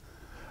potatoes.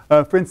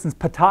 For instance,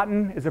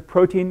 patatin is a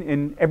protein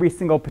in every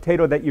single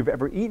potato that you've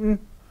ever eaten.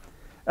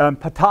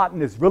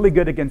 Patatin is really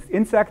good against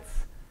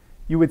insects.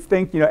 You would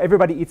think,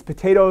 everybody eats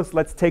potatoes.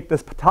 Let's take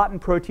this patatin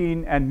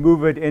protein and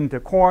move it into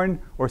corn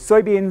or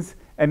soybeans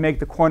and make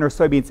the corn or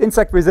soybeans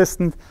insect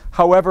resistant.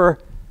 However,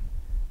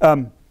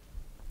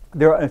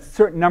 there are a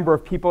certain number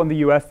of people in the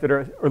US that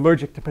are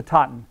allergic to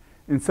patatin.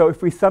 And so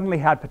if we suddenly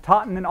had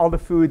patatin in all the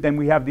food, then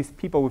we have these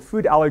people with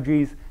food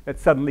allergies that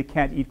suddenly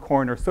can't eat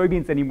corn or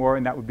soybeans anymore,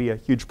 and that would be a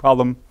huge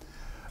problem.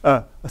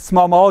 A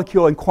small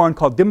molecule in corn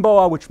called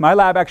dimboa, which my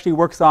lab actually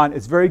works on,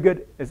 is very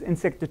good as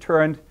insect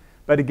deterrent.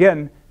 But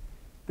again,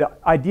 the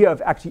idea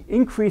of actually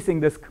increasing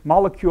this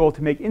molecule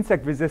to make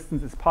insect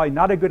resistance is probably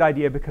not a good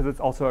idea because it's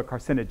also a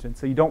carcinogen.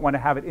 So you don't want to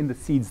have it in the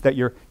seeds that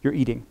you're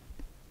eating.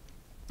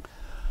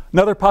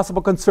 Another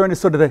possible concern is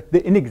sort of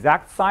the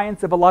inexact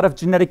science of a lot of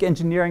genetic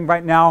engineering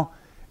right now.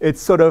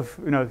 It's sort of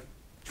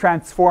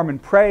transform and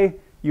pray.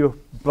 You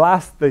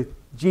blast the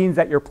genes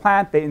at your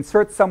plant, they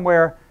insert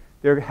somewhere,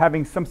 they're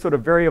having some sort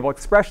of variable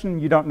expression,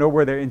 you don't know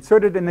where they're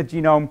inserted in the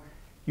genome.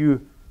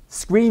 You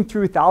screen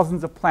through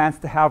thousands of plants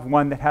to have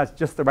one that has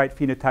just the right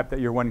phenotype that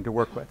you're wanting to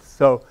work with.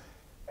 So,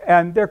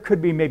 and there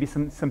could be maybe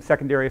some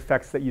secondary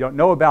effects that you don't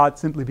know about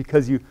simply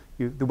because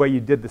the way you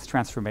did this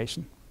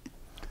transformation.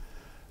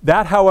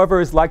 That,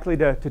 however, is likely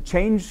to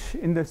change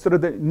in the sort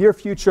of the near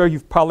future.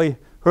 You've probably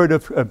heard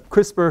of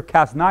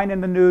CRISPR-Cas9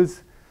 in the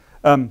news.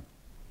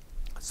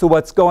 So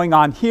what's going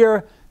on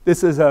here,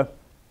 this is a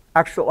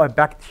bacterial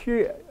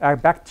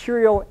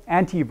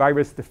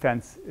antivirus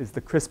defense is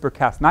the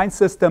CRISPR-Cas9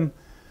 system.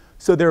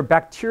 So there are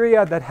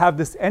bacteria that have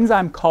this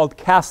enzyme called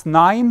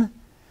Cas9.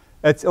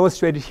 It's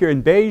illustrated here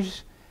in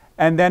beige.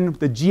 and then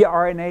the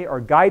gRNA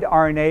or guide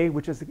RNA,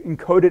 which is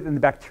encoded in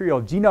the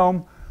bacterial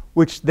genome,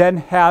 which then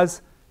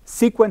has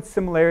sequence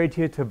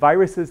similarity to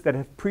viruses that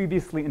have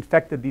previously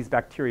infected these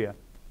bacteria.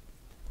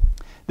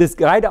 This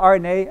guide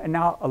RNA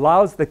now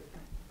allows the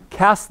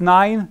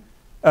Cas9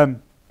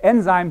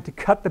 enzyme to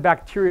cut the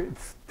bacteria,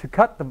 to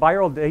cut the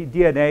viral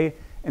DNA,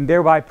 and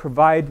thereby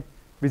provide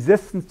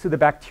resistance to the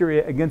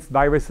bacteria against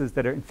viruses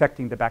that are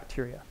infecting the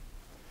bacteria.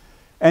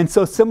 And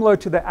so similar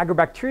to the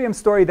agrobacterium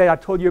story that I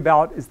told you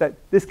about is that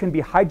this can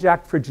be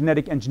hijacked for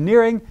genetic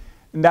engineering,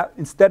 and that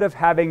instead of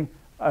having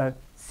a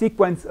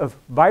sequence of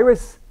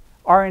virus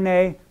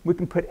RNA, we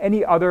can put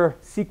any other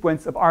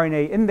sequence of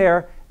RNA in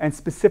there and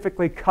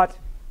specifically cut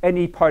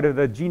any part of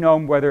the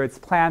genome, whether it's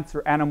plants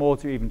or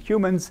animals or even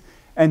humans,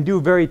 and do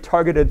very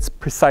targeted,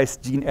 precise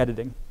gene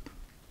editing.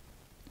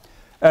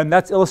 And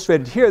that's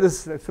illustrated here.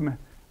 This is some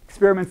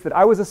experiments that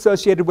I was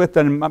associated with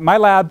in my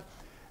lab,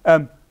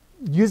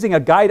 using a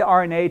guide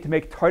RNA to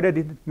make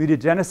targeted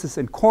mutagenesis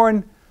in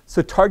corn,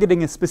 so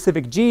targeting a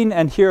specific gene,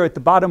 and here at the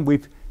bottom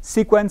we've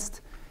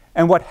sequenced.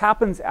 And what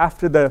happens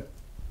after the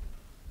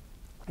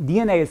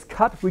DNA is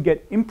cut, we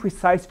get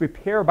imprecise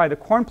repair by the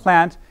corn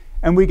plant,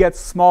 and we get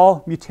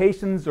small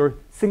mutations or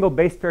single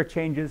base pair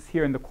changes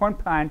here in the corn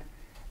plant,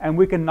 and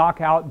we can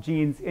knock out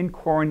genes in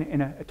corn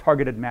in a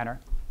targeted manner.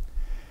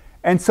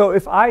 And so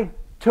if I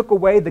took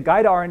away the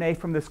guide RNA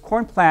from this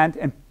corn plant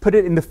and put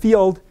it in the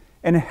field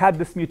and it had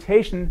this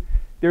mutation,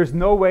 there's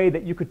no way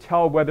that you could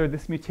tell whether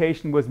this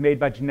mutation was made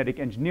by genetic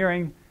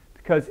engineering,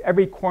 because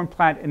every corn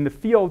plant in the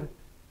field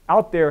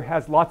out there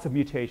has lots of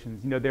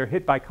mutations. You know, they're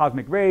hit by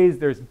cosmic rays,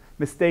 there's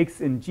mistakes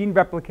in gene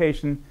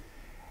replication.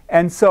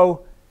 And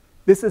so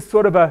this is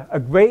sort of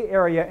a gray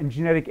area in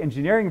genetic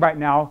engineering right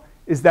now,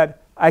 is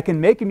that I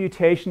can make a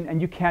mutation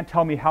and you can't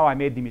tell me how I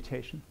made the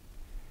mutation.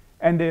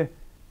 And the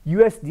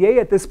USDA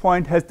at this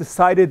point has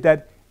decided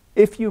that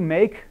if you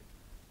make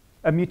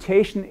a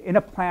mutation in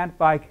a plant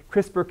by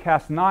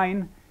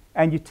CRISPR-Cas9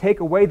 and you take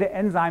away the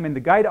enzyme in the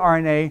guide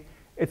RNA,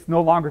 it's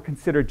no longer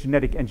considered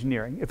genetic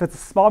engineering. If it's a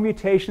small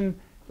mutation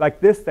like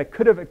this that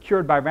could have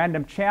occurred by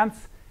random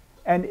chance,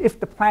 and if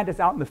the plant is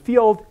out in the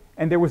field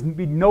and there would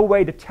be no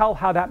way to tell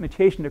how that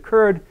mutation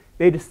occurred,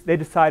 they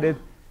decided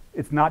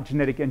it's not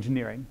genetic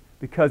engineering,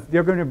 because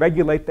they're going to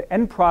regulate the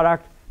end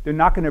product. They're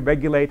not going to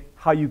regulate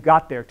how you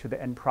got there to the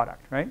end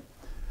product, right?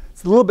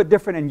 It's a little bit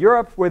different in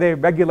Europe, where they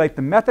regulate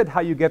the method,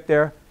 how you get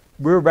there.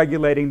 We're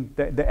regulating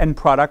the end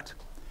product.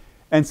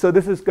 And so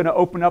this is going to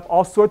open up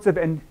all sorts of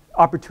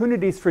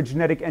opportunities for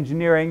genetic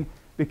engineering,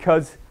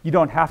 because you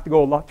don't have to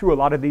go through a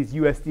lot of these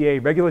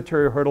USDA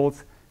regulatory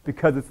hurdles,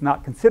 because it's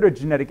not considered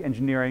genetic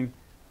engineering.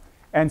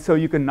 And so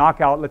you can knock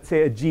out, let's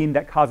say, a gene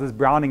that causes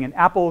browning in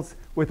apples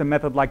with a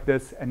method like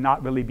this and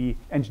not really be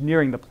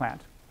engineering the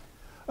plant.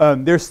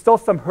 There's still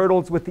some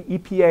hurdles with the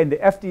EPA and the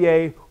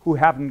FDA who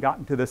haven't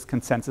gotten to this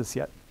consensus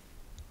yet.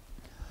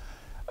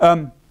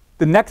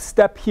 The next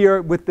step here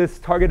with this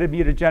targeted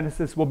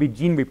mutagenesis will be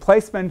gene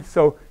replacement.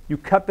 So you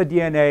cut the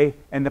DNA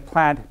and the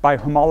plant, by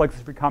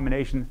homologous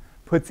recombination,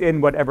 puts in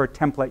whatever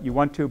template you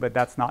want to, but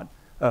that's not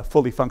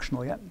fully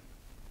functional yet.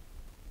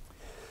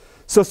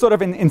 So sort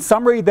of in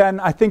summary then,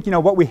 I think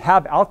what we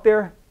have out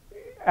there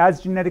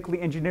as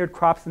genetically engineered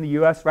crops in the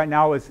US right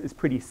now is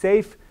pretty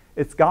safe.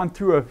 It's gone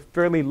through a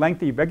fairly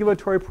lengthy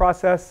regulatory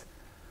process.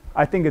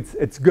 I think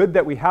it's good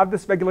that we have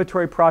this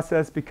regulatory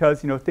process,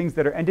 because things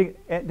that are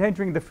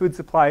entering the food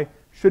supply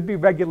should be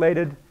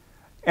regulated.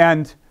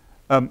 And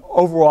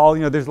overall,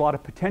 there's a lot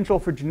of potential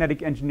for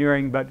genetic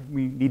engineering, but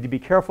we need to be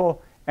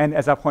careful. And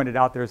as I pointed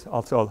out, there's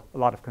also a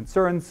lot of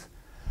concerns.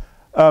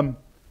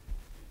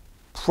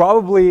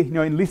 Probably,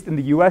 at least in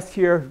the US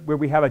here, where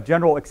we have a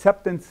general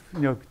acceptance,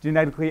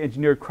 genetically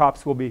engineered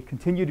crops will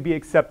continue to be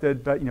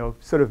accepted, but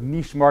sort of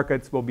niche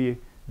markets will be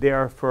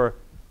there for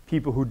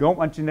people who don't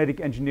want genetic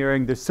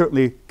engineering. There's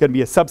certainly going to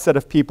be a subset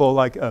of people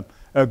like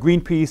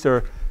Greenpeace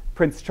or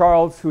Prince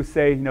Charles who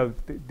say,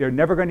 they're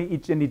never going to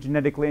eat any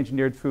genetically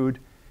engineered food,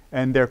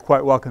 and they're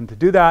quite welcome to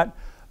do that.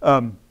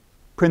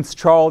 Prince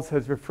Charles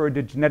has referred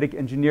to genetic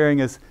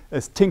engineering as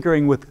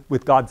tinkering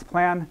with God's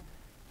plan.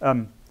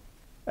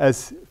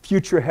 As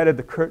future head of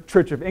the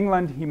Church of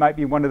England, he might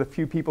be one of the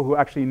few people who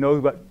actually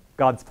knows what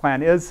God's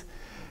plan is.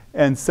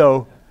 And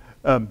so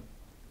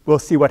we'll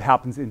see what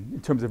happens in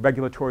terms of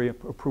regulatory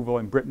approval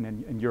in Britain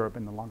and Europe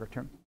in the longer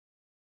term.